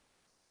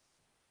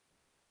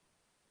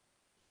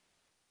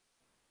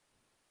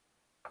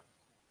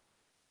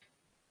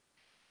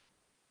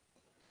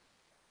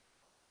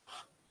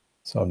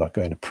 So I'm not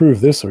going to prove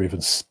this or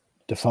even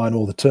define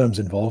all the terms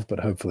involved, but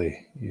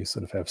hopefully you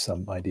sort of have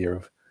some idea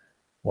of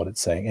what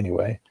it's saying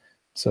anyway.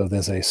 So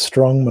there's a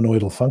strong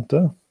monoidal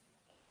functor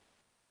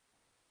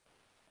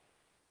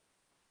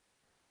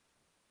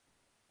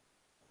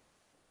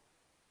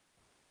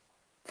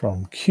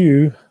from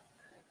Q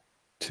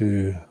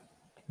to,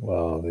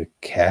 well, the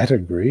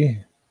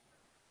category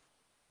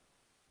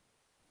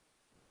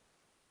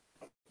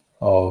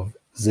of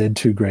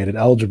Z2 graded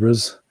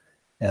algebras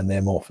and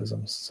their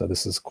morphisms. So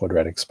this is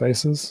quadratic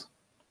spaces,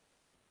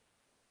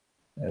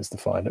 as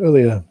defined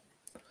earlier.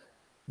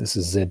 This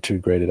is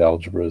Z2 graded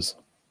algebras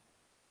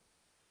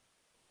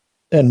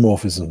and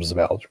morphisms of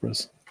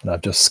algebras. And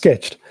I've just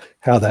sketched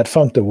how that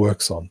functor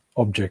works on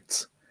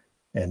objects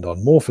and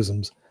on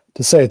morphisms.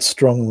 To say it's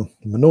strong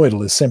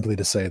monoidal is simply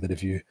to say that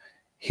if you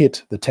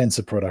hit the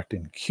tensor product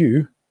in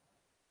Q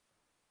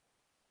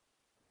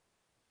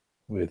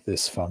with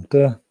this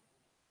functor,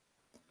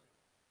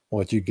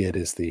 what you get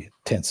is the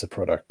tensor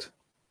product,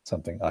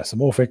 something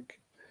isomorphic,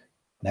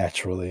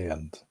 naturally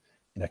and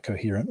in a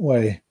coherent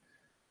way,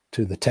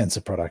 to the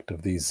tensor product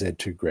of these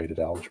Z2 graded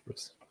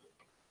algebras.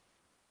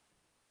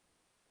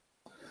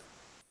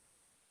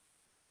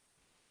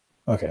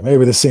 Okay,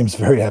 maybe this seems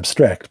very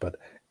abstract, but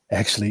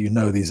actually you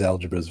know these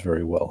algebras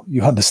very well.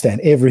 You understand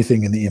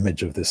everything in the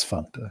image of this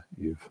functor.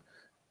 You've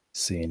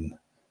seen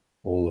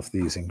all of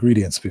these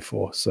ingredients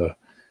before. So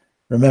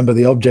remember,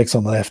 the objects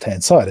on the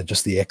left-hand side are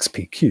just the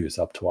XPQs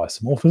up to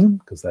isomorphism,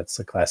 because that's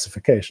the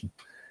classification.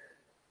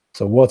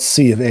 So what's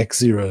C of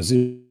x0,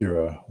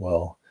 0?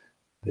 Well,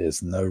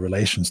 there's no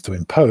relations to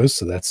impose,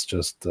 so that's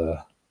just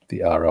the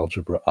R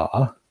algebra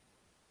R.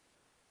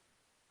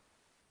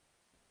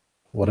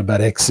 What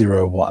about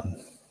x0,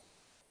 1?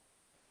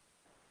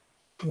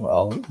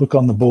 Well, look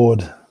on the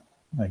board,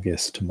 I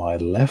guess, to my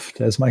left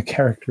as my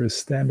character is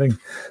standing.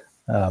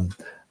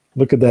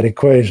 Look at that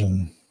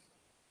equation.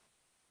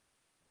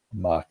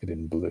 Mark it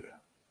in blue.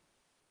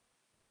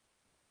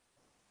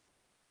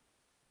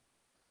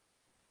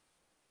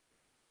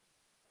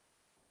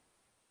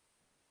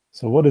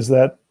 So what is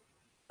that?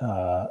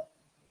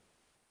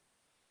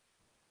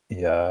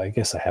 Yeah, I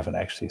guess I haven't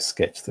actually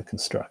sketched the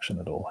construction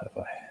at all, have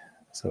I?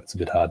 So it's a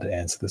bit hard to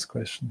answer this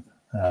question.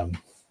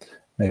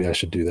 Maybe I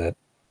should do that.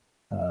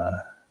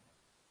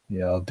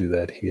 Yeah, I'll do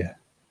that here.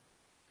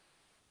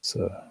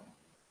 So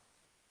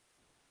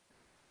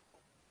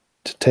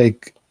to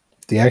take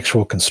the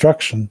actual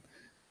construction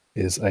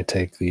is I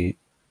take the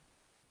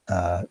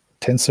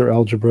tensor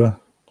algebra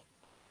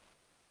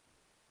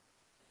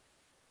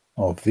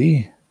of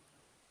V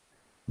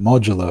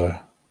modulo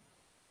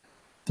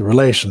the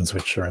relations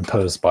which are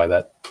imposed by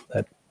that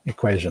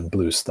equation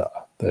blue star.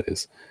 That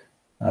is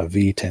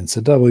V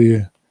tensor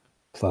W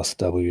plus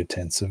W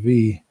tensor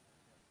V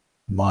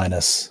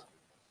minus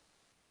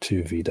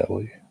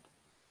 2VW.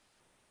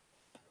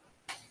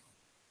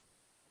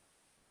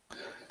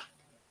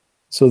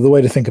 So the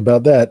way to think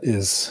about that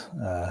is,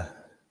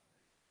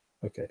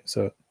 okay,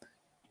 so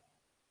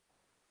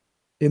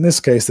in this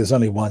case, there's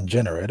only one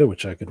generator,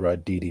 which I could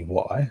write ddy.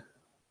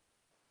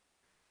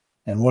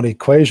 And what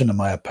equation am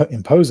I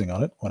imposing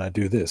on it when I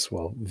do this?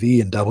 Well,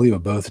 V and W are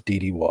both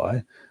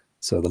ddy.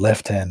 So the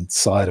left-hand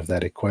side of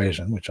that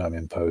equation, which I'm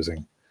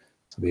imposing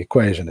So the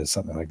equation is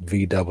something like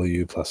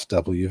VW plus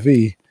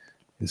WV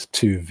is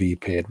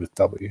 2V paired with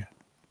W,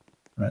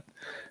 right?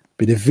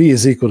 But if V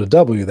is equal to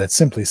W, that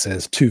simply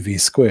says 2V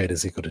squared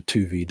is equal to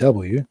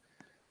 2VW,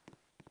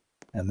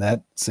 and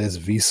that says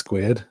V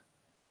squared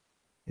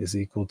is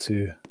equal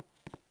to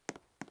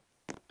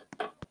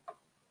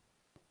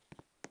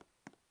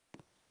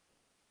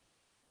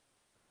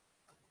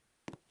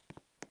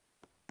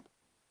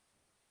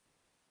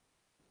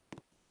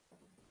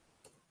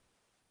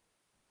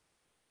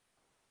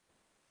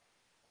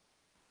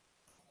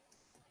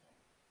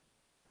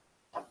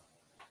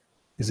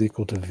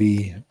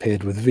V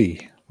paired with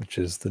V, which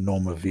is the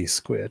norm of V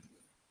squared.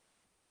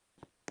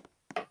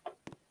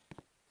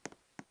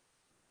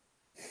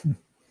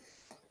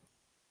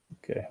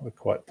 Okay, we're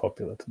quite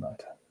popular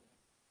tonight.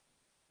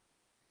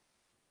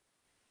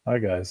 Hi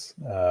guys,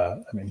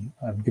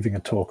 I'm giving a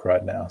talk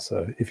right now,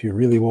 so if you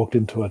really walked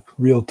into a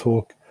real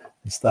talk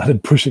and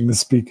started pushing the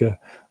speaker,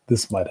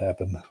 this might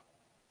happen.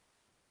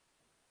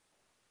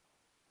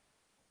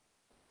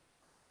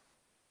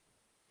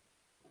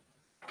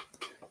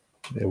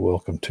 They're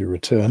welcome to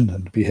return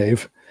and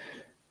behave.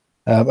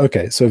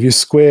 Okay, so if you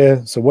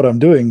square, so what I'm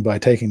doing by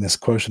taking this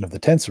quotient of the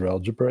tensor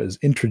algebra is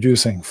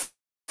introducing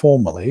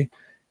formally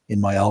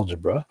in my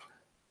algebra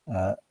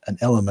an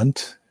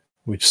element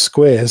which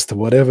squares to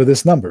whatever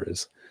this number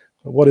is.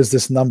 But what is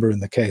this number in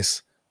the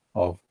case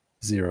of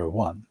 0,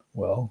 1?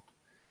 Well,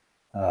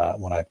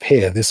 when I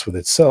pair this with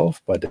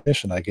itself, by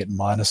definition, I get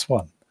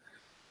 -1.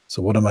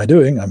 So what am I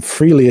doing? I'm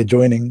freely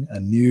adjoining a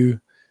new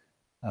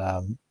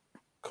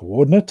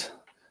coordinate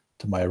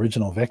to my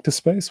original vector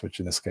space,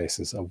 which in this case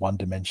is a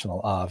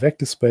one-dimensional R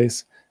vector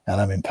space, and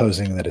I'm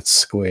imposing that its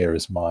square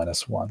is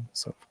 -1.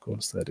 So of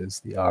course that is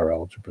the R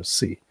algebra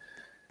C.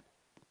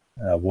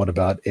 What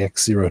about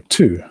x0,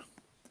 2?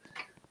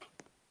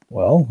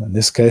 Well, in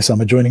this case,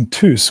 I'm adjoining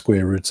two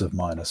square roots of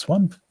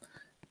 -1,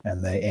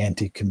 and they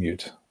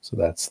anti-commute. So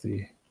that's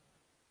the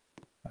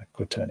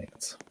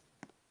quaternions.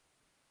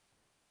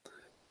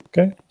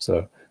 Okay,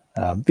 so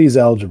these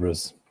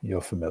algebras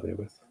you're familiar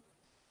with.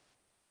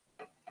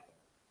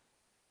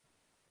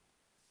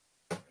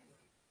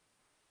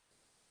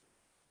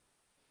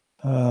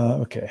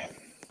 Okay,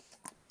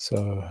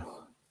 so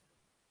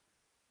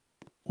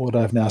what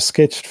I've now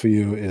sketched for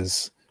you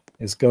is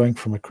going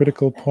from a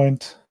critical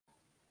point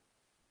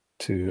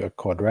to a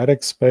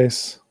quadratic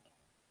space,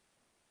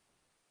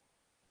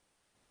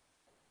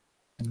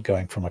 and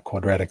going from a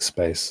quadratic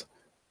space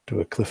to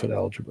a Clifford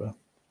algebra.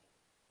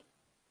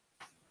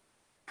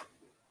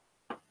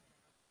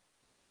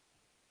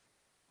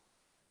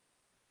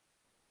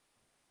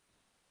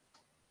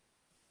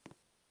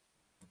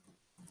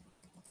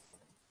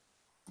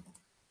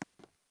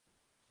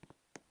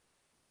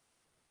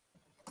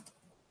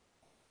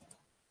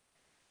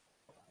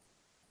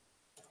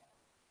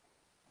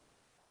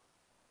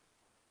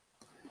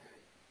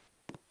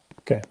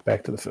 Okay,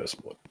 back to the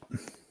first board.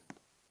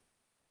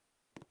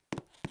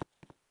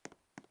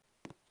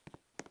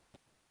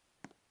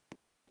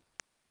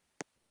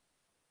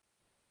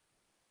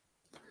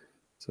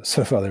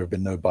 So far there have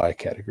been no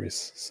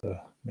bicategories, so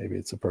maybe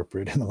it's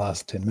appropriate in the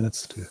last 10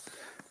 minutes to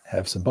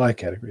have some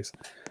bicategories.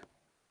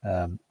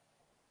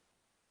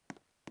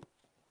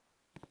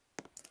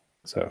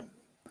 So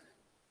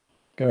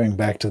going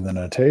back to the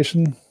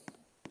notation,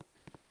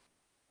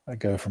 I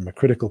go from a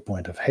critical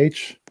point of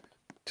H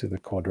to the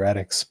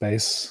quadratic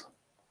space,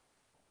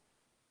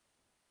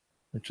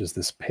 which is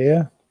this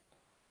pair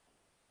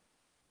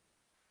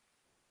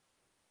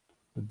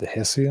with the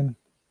Hessian.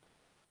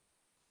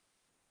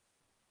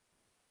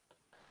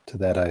 To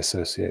that I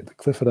associate the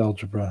Clifford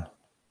algebra.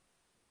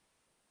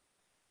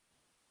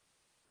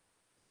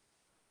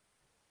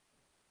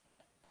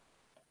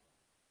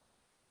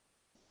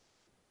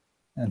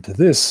 And to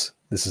this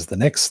is the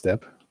next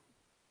step.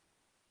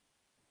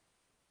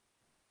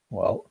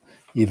 Well,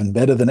 even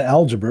better than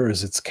algebra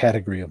is its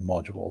category of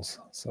modules.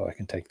 So I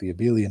can take the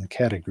abelian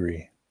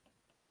category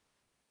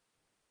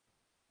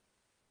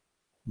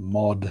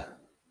mod,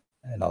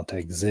 and I'll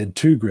take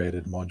Z2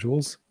 graded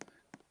modules.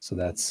 So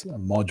that's a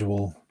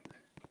module.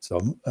 So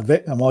a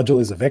module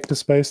is a vector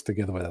space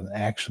together with an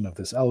action of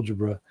this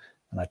algebra,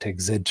 and I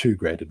take Z2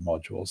 graded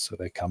modules. So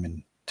they come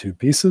in two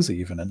pieces,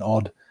 even and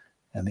odd,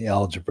 and the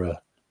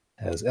algebra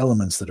has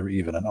elements that are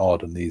even and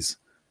odd, and these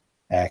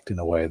act in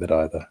a way that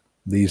either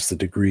leaves the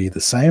degree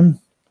the same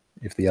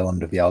if the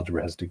element of the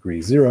algebra has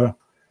degree 0,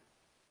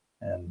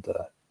 and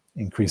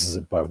increases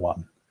it by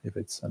 1 if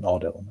it's an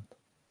odd element.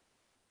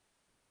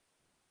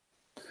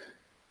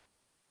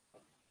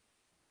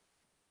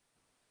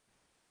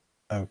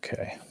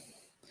 Okay.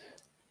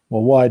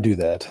 Well, why do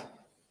that?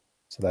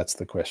 So that's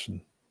the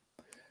question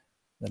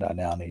that I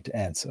now need to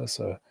answer.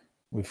 So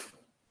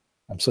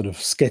I'm sort of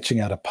sketching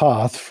out a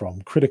path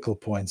from critical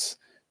points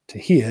to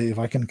here. If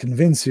I can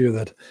convince you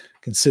that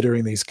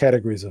considering these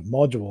categories of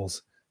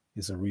modules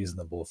is a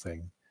reasonable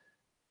thing,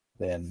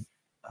 then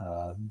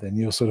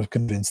you're sort of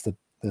convinced that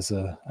there's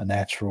a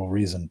natural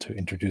reason to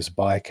introduce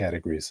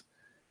bicategories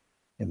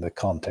in the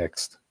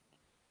context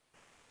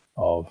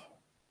of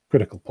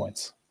critical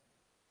points.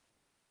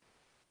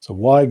 So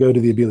why go to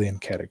the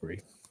abelian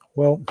category?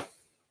 Well,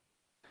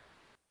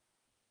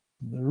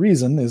 the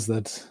reason is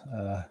that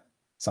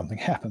something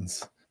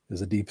happens.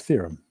 There's a deep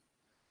theorem.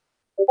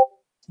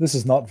 This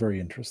is not very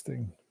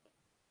interesting.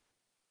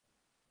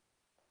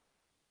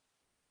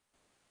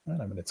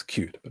 I mean, it's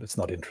cute, but it's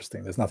not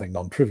interesting. There's nothing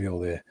non-trivial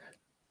there.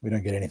 We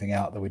don't get anything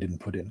out that we didn't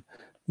put in.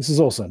 This is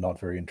also not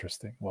very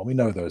interesting. Well, we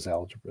know those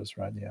algebras,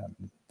 right? Yeah,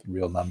 the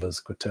real numbers,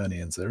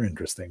 quaternions, they're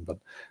interesting, but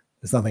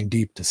there's nothing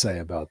deep to say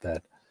about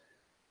that.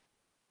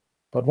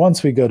 But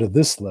once we go to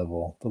this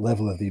level, the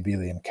level of the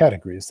abelian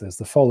categories, there's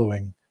the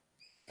following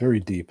very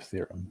deep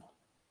theorem,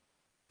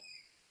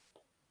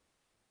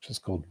 which is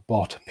called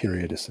Bott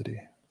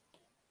periodicity.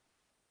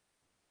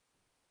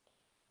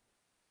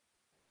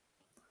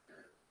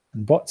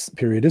 And Bott's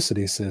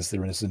periodicity says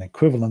there is an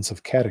equivalence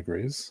of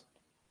categories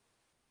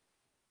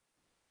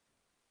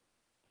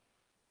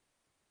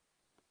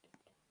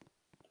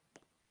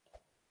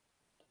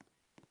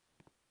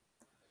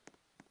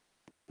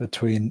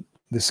between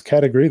this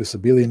category, this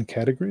abelian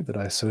category that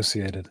I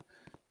associated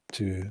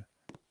to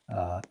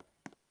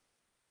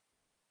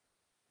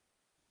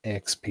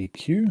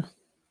xpq,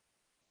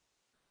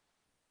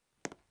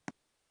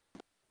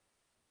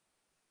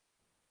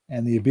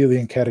 and the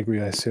abelian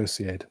category I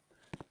associate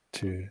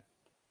to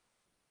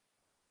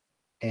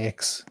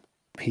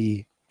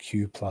xpq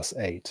plus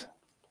 8.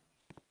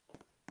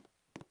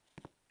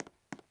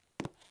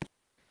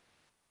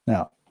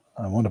 Now,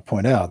 I want to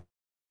point out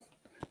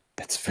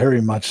it's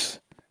very much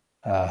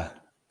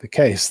the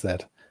case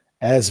that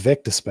as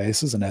vector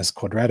spaces and as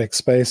quadratic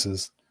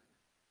spaces,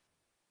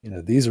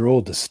 these are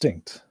all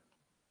distinct.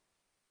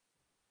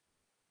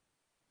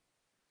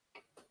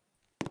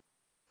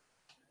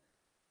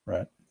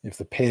 Right? If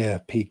the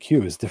pair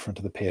PQ is different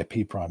to the pair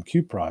P prime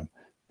Q prime,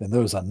 then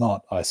those are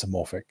not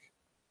isomorphic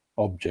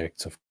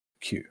objects of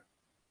Q.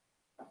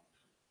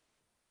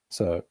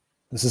 So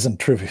this isn't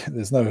trivial.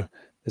 There's no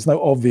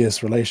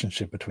obvious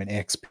relationship between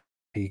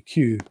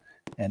xpq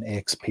and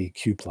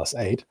xpq plus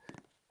 8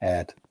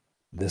 at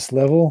this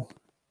level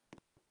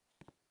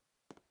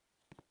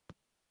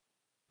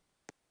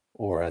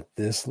or at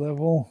this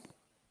level.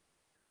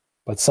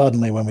 But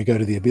suddenly when we go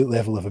to the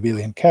level of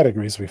abelian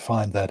categories, we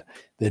find that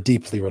they're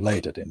deeply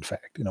related, in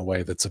fact, in a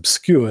way that's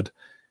obscured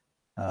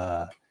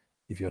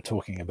if you're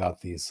talking about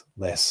these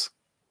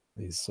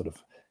sort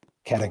of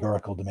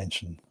categorical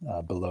dimension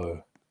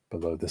below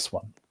this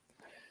one.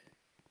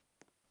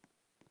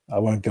 I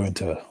won't go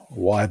into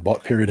why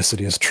Bott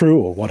periodicity is true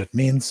or what it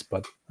means,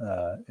 but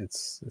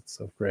it's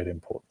of great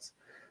importance.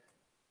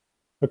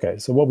 Okay,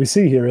 so what we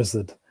see here is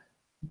that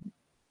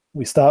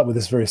we start with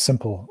this very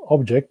simple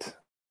object.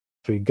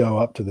 We go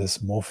up to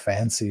this more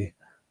fancy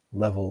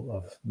level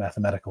of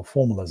mathematical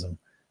formalism.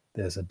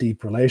 There's a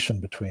deep relation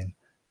between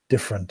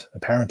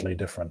apparently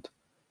different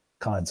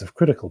kinds of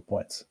critical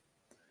points.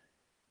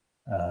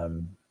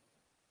 And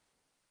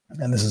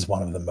this is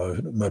one of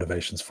the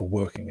motivations for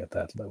working at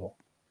that level.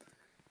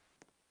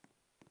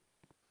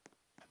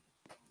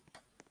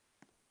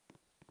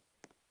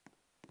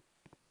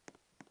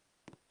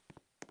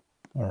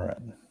 All right,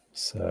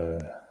 so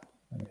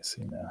let me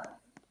see now.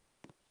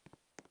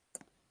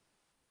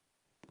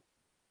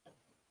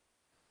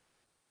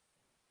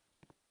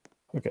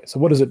 Okay, so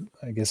what does it,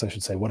 I guess I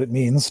should say, what it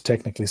means,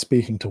 technically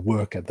speaking, to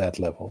work at that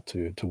level,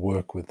 to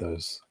work with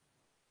those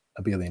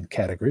abelian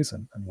categories,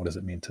 and what does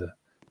it mean to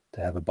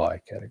have a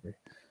bicategory?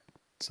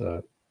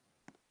 So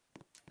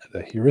at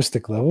a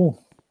heuristic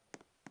level,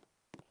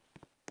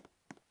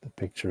 the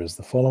picture is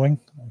the following.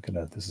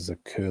 This is a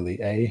curly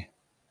A.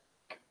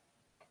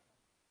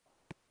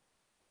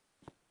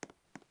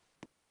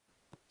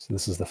 So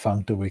this is the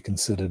functor we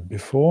considered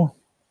before,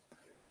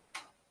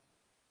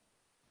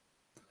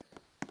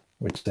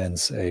 which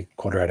sends a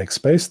quadratic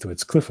space to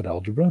its Clifford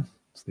algebra.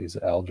 So these are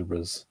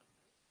algebras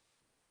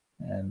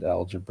and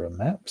algebra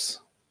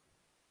maps.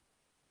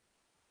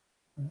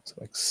 It's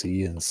like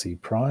C and C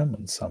prime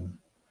and some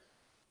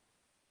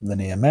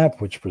linear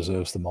map which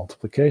preserves the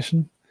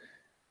multiplication.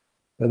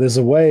 But there's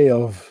a way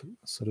of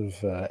sort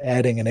of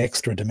adding an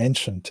extra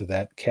dimension to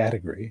that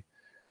category,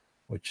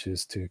 which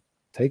is to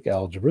take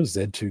algebras,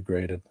 Z2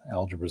 graded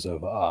algebras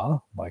over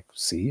R, like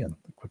C and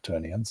the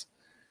quaternions.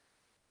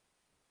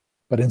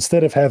 But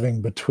instead of having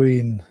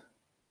between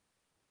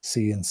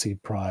C and C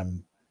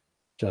prime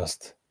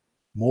just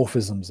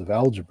morphisms of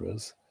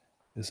algebras,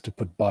 is to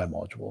put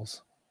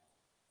bimodules.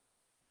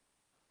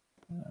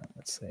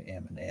 Let's say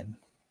M and N.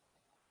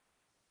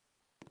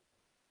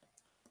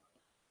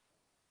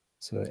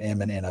 So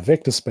M and N are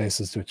vector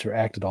spaces which are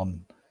acted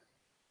on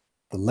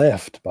the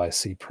left by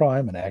C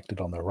prime and acted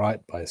on the right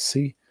by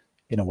C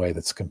in a way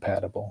that's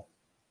compatible.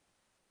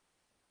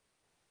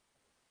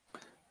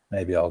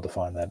 Maybe I'll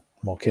define that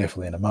more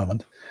carefully in a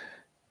moment.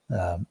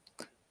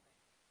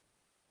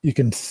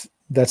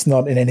 That's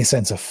not in any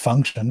sense a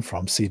function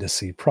from C to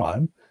C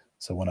prime.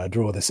 So when I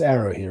draw this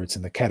arrow here, it's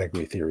in the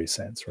category theory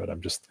sense, right?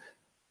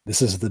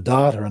 This is the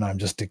data, and I'm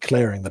just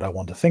declaring that I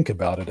want to think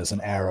about it as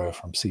an arrow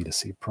from C to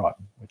C prime,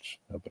 which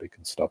nobody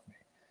can stop me.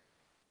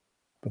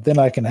 But then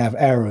I can have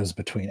arrows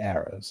between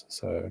arrows.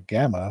 So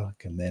gamma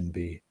can then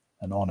be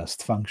an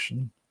honest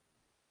function.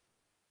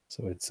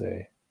 So it's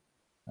an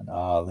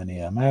R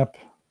linear map,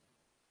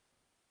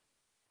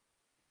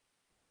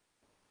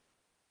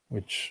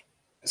 which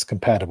is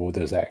compatible with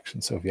those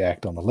actions. So if you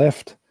act on the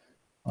left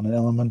on an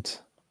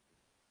element,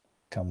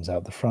 it comes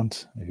out the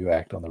front. If you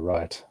act on the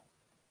right,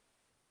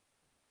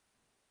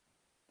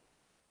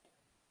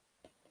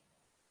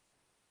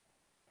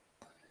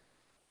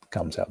 it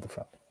comes out the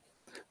front.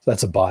 So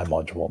that's a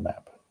bimodule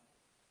map.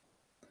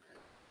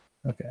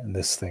 Okay, and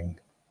this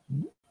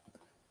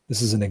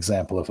is an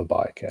example of a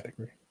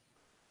bicategory.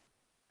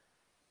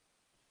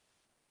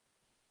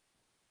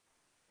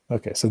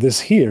 Okay, so this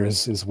here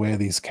is where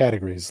these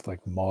categories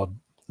like mod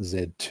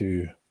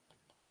Z2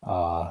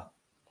 R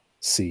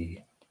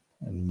C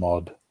and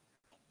mod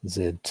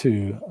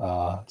Z2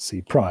 R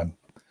C prime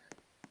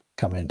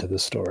come into the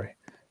story,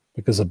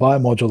 because a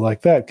bimodule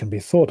like that can be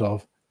thought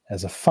of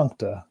as a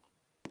functor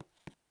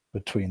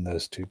between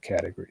those two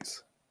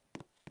categories,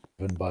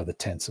 given by the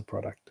tensor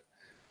product.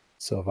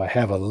 So if I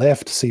have a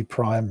left C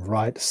prime,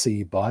 right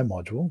C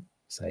bimodule,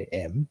 say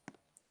M,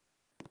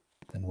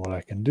 then what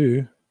I can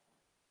do,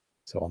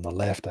 so on the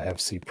left I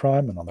have C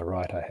prime and on the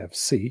right I have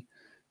C.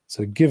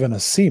 So given a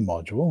C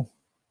module,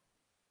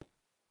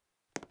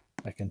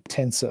 I can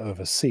tensor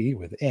over C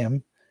with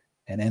M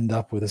and end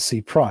up with a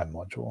C prime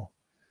module.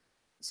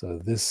 So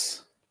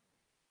this,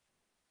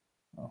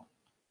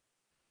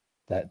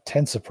 that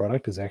tensor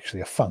product is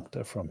actually a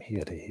functor from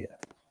here to here.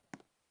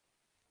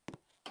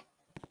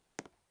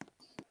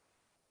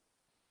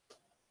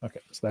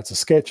 Okay, so that's a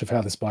sketch of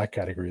how this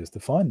bicategory is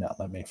defined. Now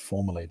let me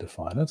formally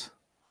define it.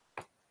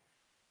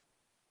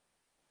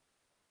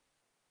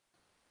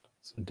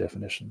 So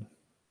definition.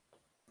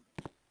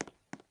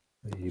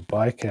 The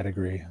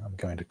bicategory, I'm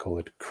going to call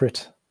it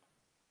crit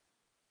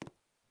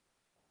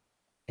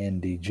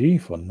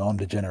NDG for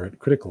non-degenerate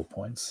critical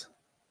points.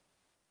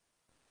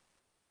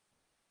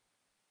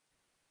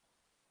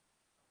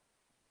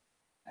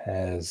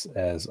 Has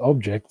as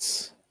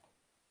objects,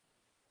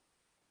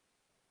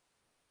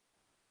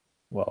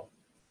 well,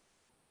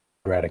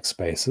 quadratic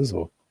spaces,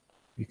 or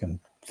you can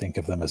think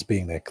of them as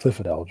being their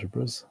Clifford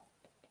algebras.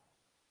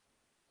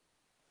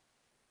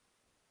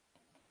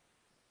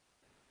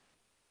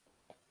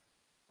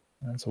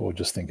 And so we'll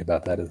just think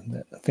about that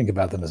think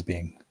about them as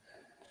being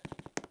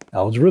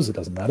algebras. It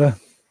doesn't matter.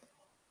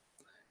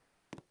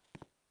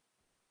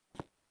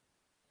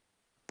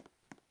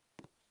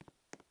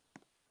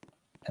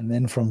 And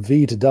then from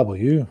V to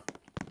W,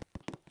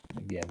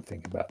 again,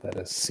 think about that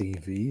as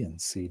CV and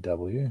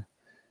CW.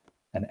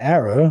 An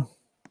arrow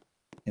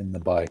in the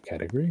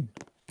bicategory,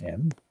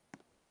 M.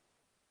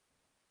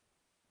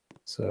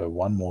 So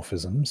one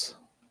morphisms.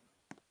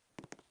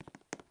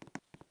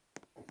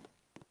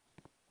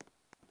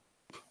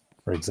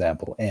 For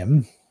example,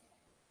 M.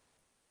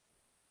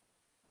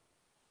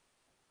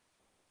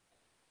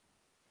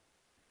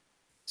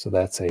 So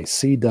that's a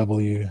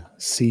CW,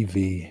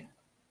 CV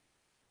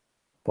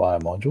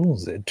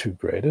bimodule, Z2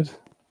 graded,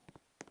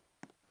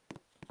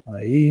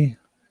 i.e.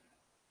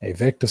 a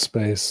vector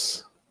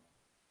space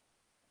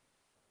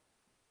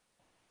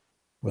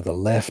with a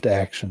left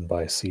action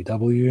by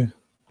CW,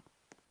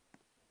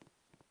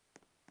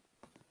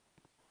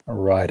 a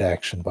right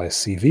action by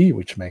CV,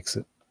 which makes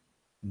it,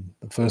 in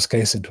the first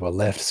case, into a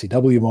left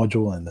CW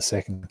module, and in the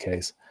second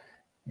case,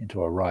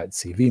 into a right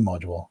CV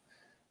module,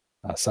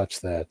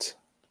 such that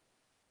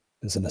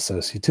there's an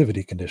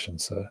associativity condition.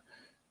 So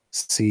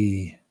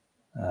C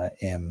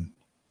M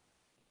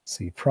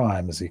C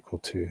prime is equal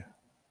to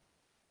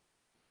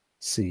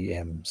C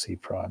M C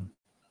prime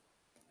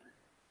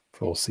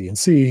for all C and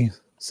C,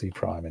 C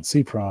prime and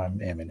C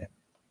prime, M and M.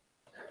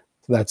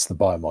 So that's the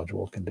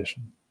bimodule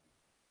condition.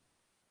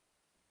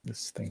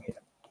 This thing here.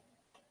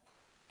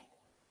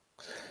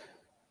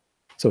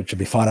 So it should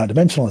be finite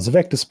dimensional as a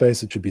vector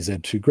space. It should be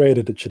Z2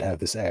 graded. It should have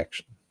this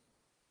action.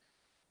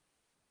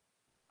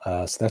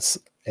 So that's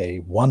a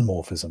one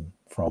morphism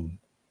from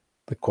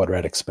the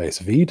quadratic space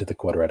V to the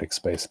quadratic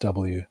space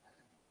W.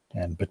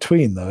 And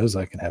between those,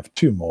 I can have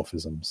two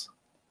morphisms,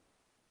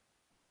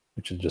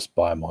 which are just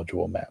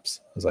bimodule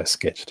maps, as I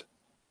sketched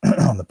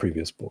on the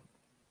previous board.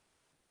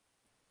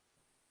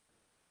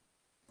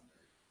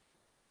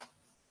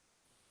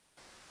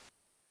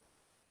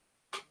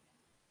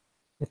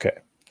 Okay,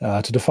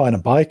 to define a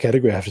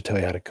bicategory, I have to tell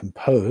you how to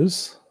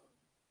compose.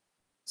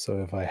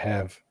 So if I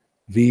have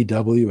V,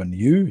 W, and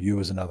U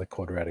is another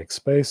quadratic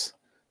space.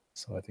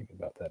 So I think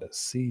about that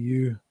as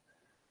CU.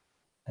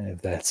 And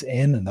if that's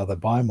N, another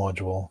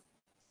bimodule,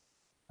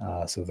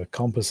 so the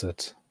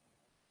composite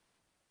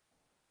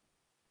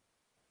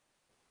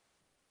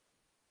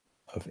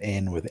of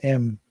N with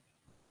M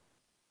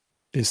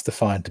is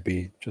defined to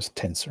be just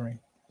tensoring.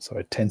 So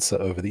I tensor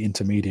over the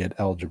intermediate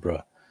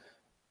algebra.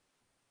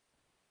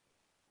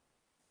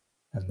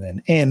 And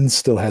then N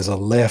still has a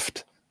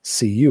left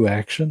CU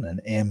action,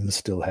 and M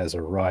still has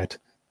a right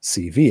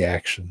CV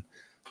action.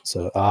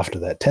 So after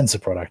that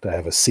tensor product, I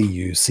have a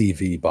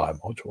CU-CV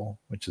bimodule,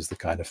 which is the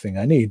kind of thing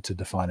I need to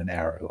define an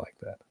arrow like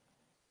that.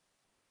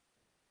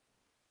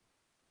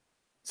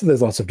 So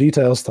there's lots of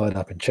details tied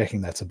up in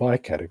checking that's a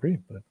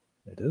bicategory, but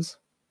it is.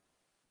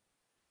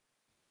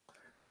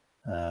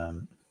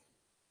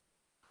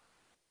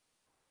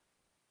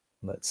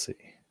 Let's see.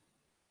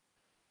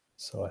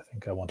 So I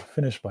think I want to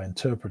finish by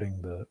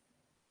interpreting the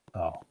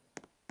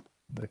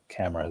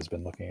camera has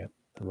been looking at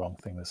the wrong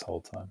thing this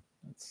whole time.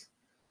 That's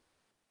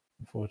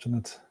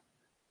unfortunate.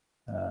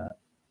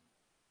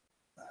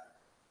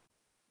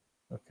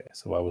 Okay,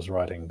 so I was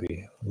writing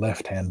the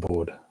left-hand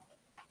board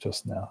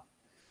just now.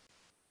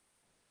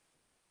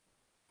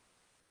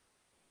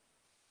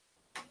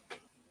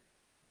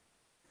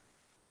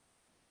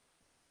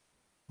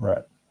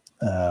 Right.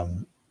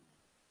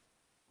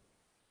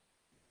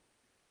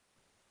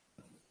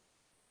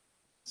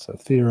 So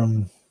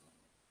theorem,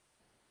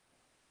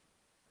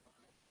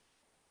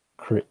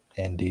 crit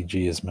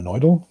NDG is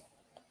monoidal.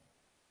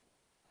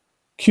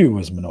 Q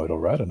is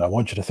monoidal, right? And I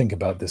want you to think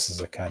about this as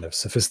a kind of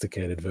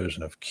sophisticated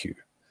version of Q.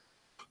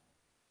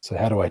 So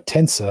how do I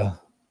tensor?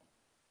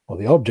 Well,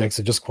 the objects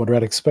are just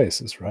quadratic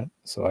spaces, right?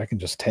 So I can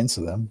just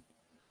tensor them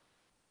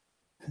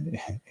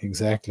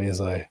exactly as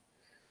I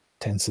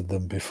tensored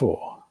them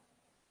before.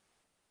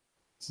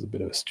 This is a bit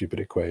of a stupid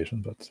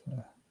equation, but...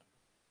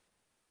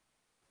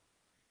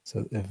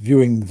 So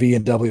viewing V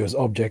and W as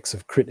objects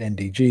of crit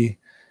NDG,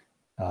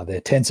 their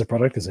tensor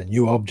product is a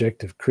new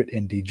object of crit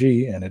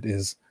NDG, and it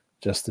is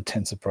just the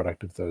tensor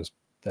product of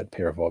that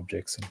pair of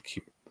objects in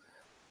Q.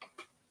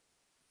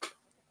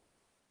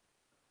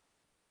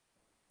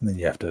 And then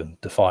you have to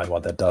define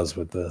what that does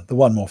with the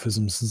one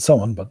morphisms and so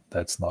on, but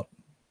that's not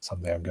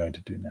something I'm going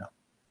to do now.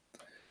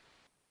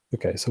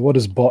 Okay, so what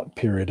is Bott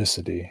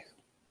periodicity?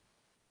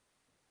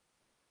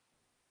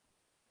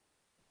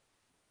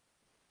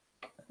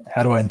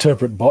 How do I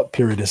interpret Bott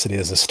periodicity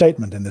as a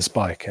statement in this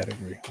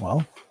bicategory?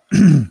 Well,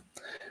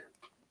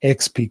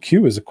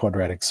 XPQ is a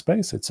quadratic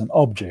space. It's an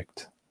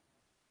object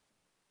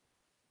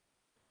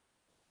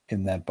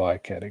in that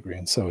bicategory,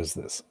 and so is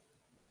this.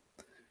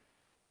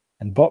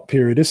 And Bott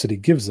periodicity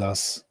gives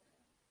us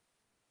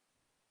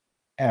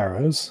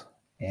arrows,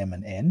 M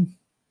and N.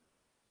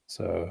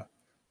 So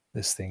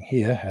this thing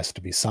here has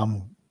to be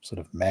some sort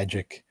of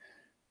magic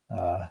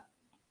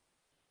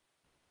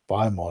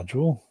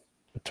bimodule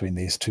between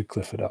these two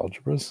Clifford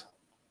algebras.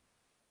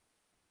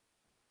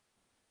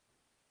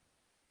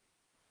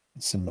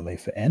 Similarly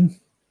for N.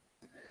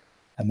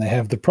 And they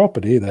have the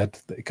property that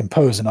they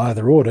compose in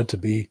either order to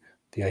be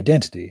the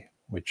identity,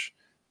 which,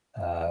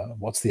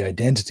 what's the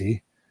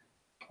identity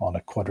on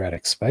a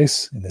quadratic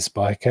space in this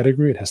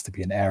bicategory? It has to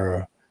be an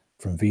arrow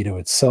from V to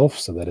itself,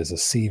 so that is a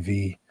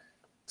CV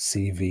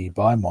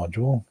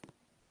bimodule.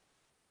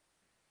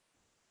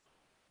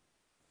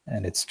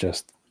 And it's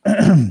just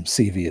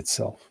CV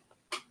itself.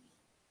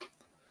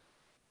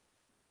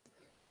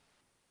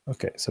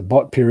 Okay, so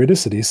Bott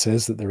periodicity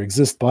says that there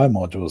exist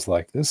bimodules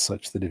like this,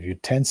 such that if you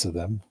tensor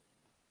them,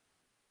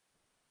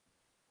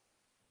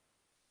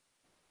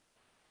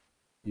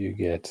 you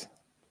get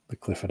the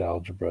Clifford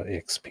algebra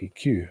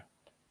XPQ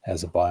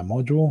as a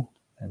bimodule,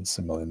 and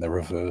similarly in the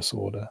reverse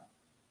order.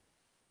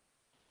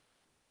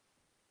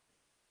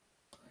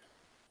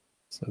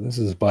 So this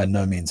is by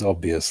no means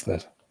obvious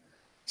that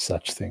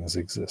such things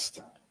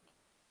exist.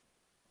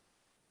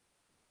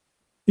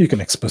 You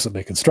can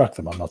explicitly construct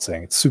them. I'm not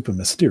saying it's super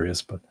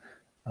mysterious, but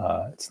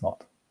it's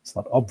not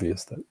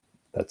obvious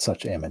that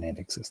such M and N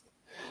exist.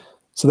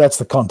 So that's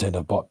the content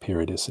of Bott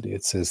periodicity.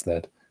 It says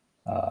that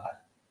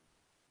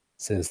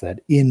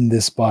in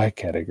this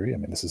bicategory, I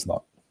mean, this is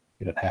not,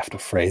 you don't have to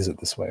phrase it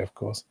this way, of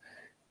course.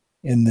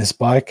 In this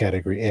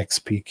bicategory,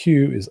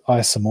 XPQ is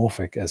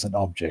isomorphic as an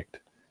object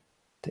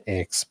to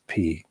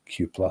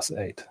XPQ plus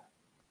 8.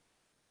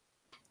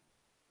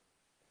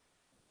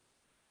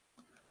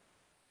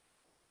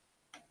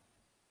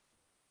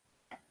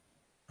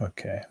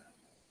 Okay.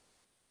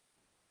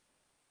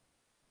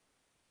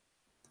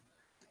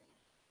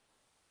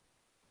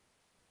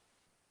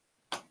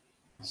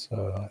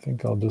 So I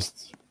think I'll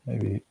just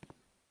maybe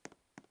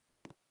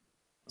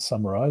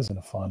summarize in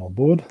a final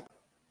board.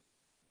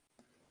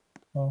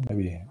 Well,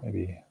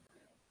 maybe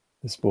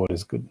this board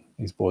is good.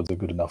 These boards are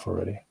good enough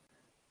already.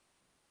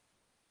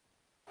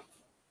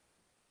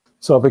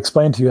 So I've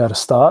explained to you how to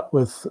start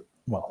with,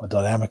 well, a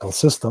dynamical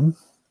system,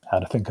 how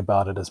to think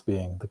about it as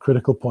being the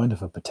critical point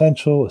of a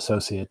potential,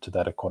 associate to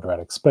that a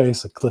quadratic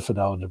space, a Clifford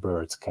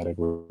algebra, its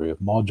category of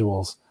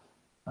modules.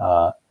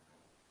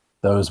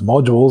 Those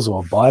modules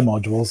or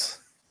bimodules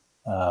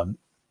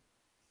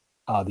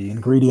are the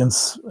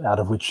ingredients out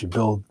of which you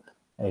build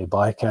a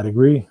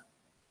bicategory.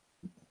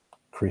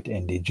 Crit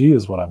NDG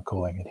is what I'm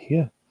calling it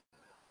here,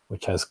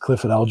 which has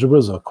Clifford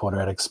algebras or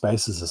quadratic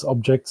spaces as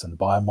objects and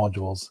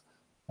bimodules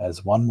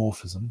as one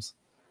morphisms.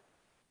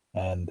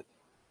 And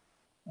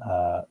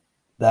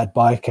that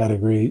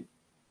bicategory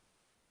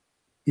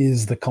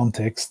is the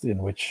context in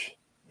which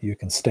you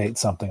can state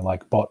something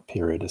like Bott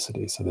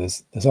periodicity. So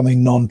there's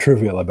something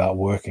non-trivial about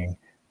working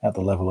at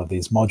the level of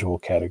these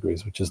module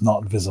categories, which is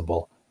not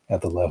visible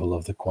at the level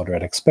of the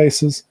quadratic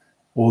spaces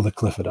or the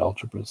Clifford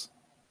algebras,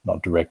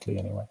 not directly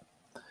anyway.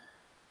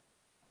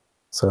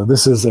 So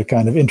this is a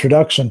kind of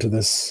introduction to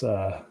this,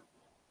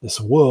 this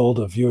world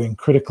of viewing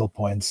critical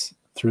points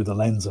through the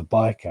lens of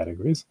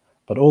bicategories.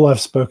 But all I've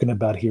spoken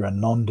about here are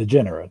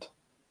non-degenerate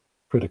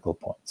critical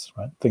points,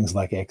 right? Things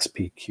like x,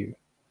 p, q.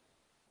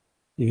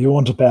 If you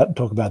want to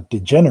talk about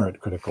degenerate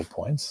critical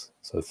points,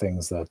 so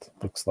things that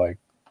look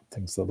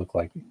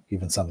like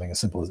even something as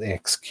simple as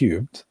x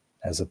cubed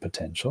as a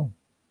potential,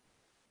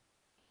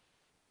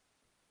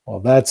 well,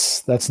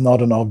 that's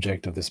not an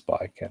object of this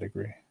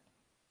bicategory.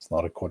 It's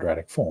not a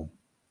quadratic form.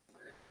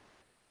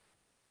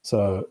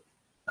 So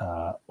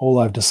all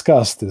I've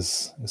discussed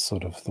is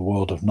sort of the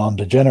world of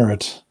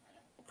non-degenerate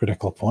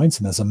critical points,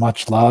 and there's a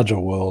much larger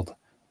world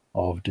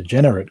of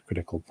degenerate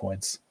critical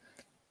points.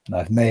 And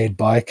I've made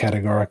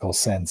bicategorical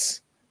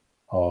sense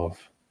of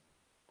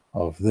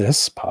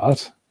this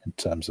part in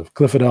terms of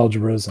Clifford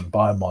algebras and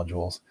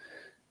bimodules,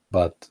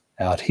 but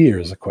out here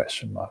is a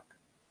question mark.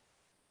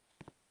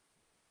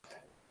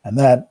 And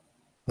that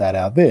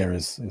out there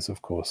is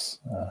of course,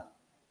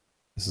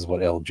 this is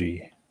what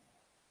LG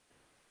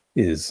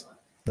is,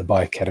 the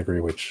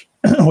bicategory which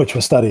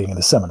we're studying in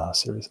the seminar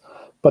series.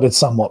 But it's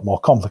somewhat more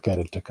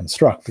complicated to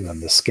construct than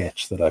the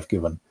sketch that I've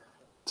given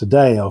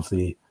today of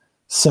the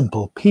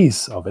simple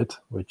piece of it,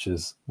 which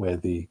is where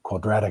the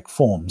quadratic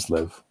forms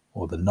live,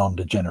 or the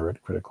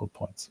non-degenerate critical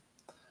points.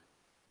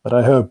 But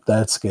I hope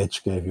that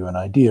sketch gave you an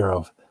idea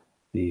of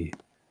the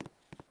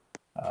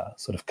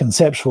sort of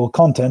conceptual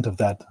content of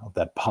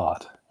that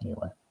part,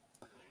 anyway.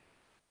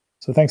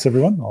 So thanks,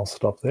 everyone. I'll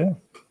stop there.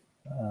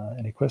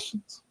 Any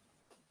questions?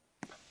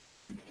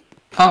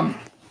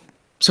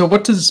 So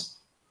what does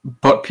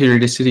bot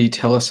periodicity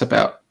tell us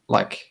about,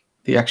 like,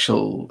 the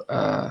actual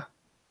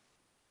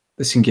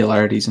the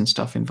singularities and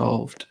stuff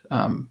involved?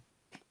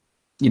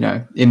 You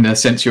know, in the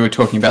sense you were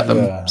talking about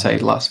them, say,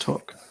 last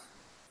talk.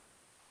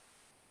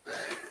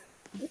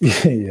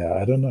 Yeah,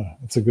 I don't know.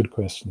 It's a good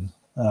question.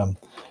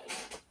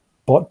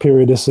 Bot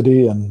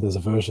periodicity, and there's a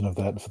version of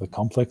that for the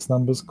complex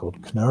numbers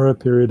called Knoer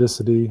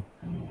periodicity,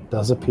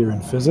 does appear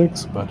in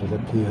physics, but it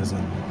appears in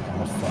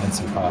kind of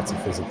fancy parts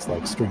of physics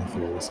like string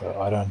theory. So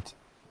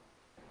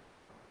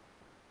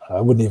I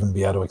wouldn't even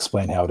be able to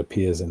explain how it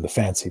appears in the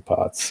fancy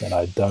parts, and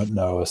I don't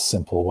know a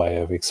simple way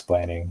of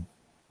explaining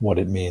what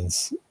it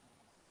means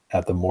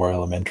at the more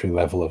elementary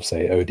level of,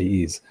 say,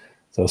 ODEs.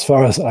 So as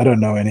far as I don't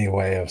know any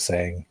way of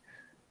saying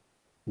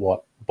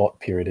what bot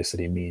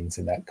periodicity means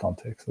in that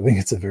context. I think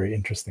it's a very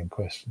interesting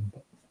question.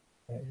 But,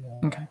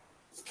 okay.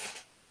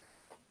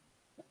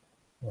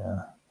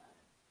 Yeah.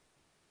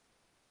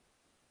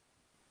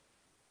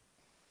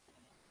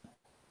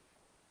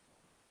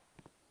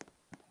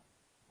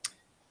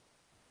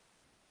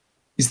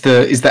 Is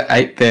the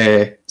 8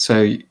 there?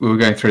 So we were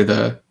going through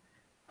the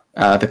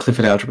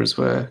Clifford algebras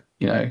were,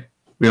 you know,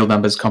 real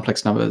numbers,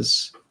 complex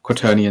numbers,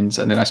 quaternions,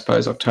 and then I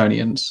suppose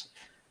octonions.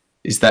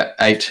 Is that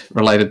 8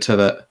 related to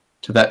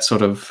that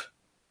sort of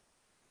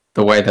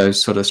the way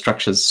those sort of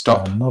structures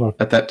stop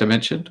at that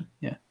dimension?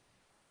 Yeah.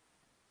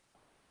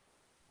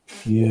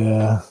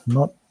 Yeah,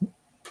 not.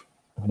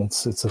 I mean,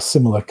 it's a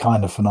similar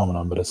kind of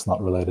phenomenon, but it's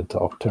not related to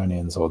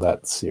octonions or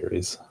that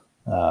series.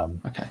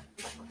 Okay.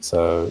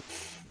 So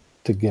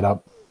to get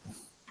up,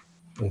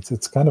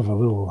 it's kind of a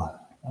little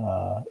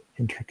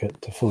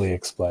intricate to fully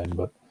explain,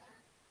 but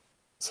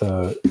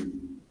so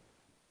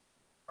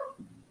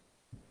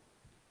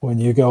when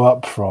you go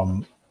up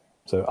from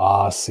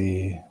R,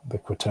 C, the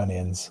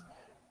quaternions,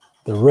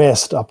 the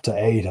rest up to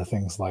 8 are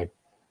things like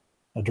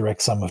a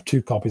direct sum of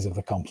 2 copies of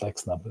the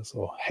complex numbers,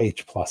 or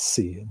H plus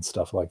C and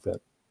stuff like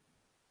that.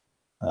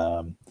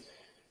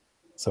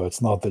 So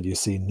it's not that you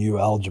see new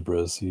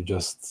algebras, you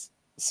just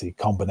see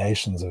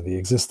combinations of the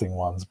existing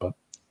ones, but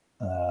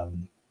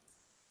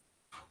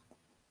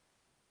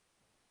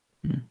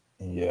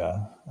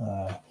yeah,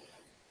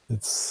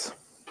 it's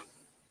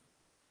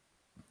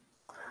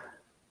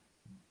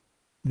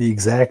the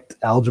exact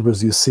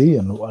algebras you see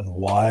and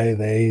why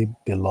they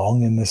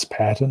belong in this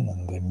pattern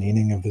and the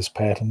meaning of this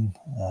pattern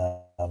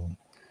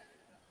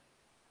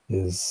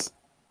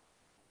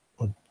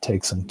would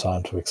take some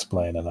time to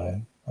explain, and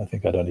I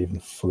think I don't even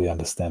fully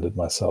understand it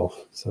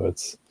myself. So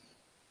it's,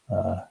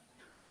 I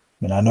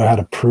mean, I know how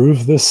to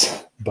prove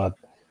this, but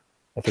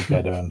I think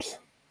I don't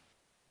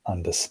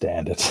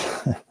understand it.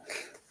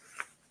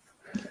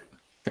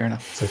 Fair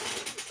enough.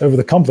 So over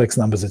the complex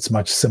numbers, it's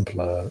much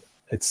simpler.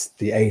 It's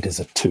the 8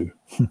 is a 2.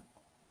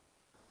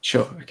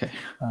 Sure. Okay.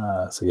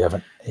 So you have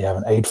an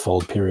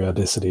 8-fold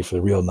periodicity for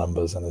the real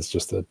numbers, and it's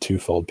just a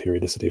 2-fold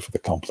periodicity for the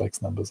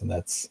complex numbers, and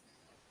that's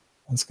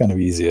kind of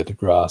easier to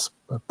grasp.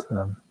 But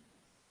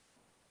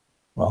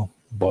well,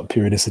 bot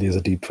periodicity is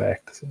a deep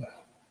fact. So.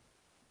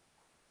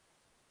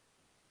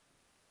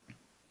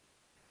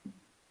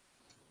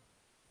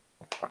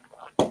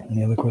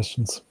 Any other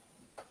questions?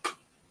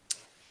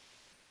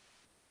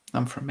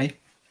 None from me.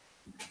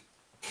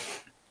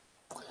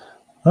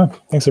 All right,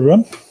 thanks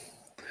everyone.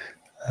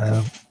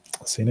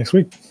 See you next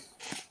week.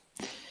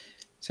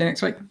 See you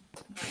next week.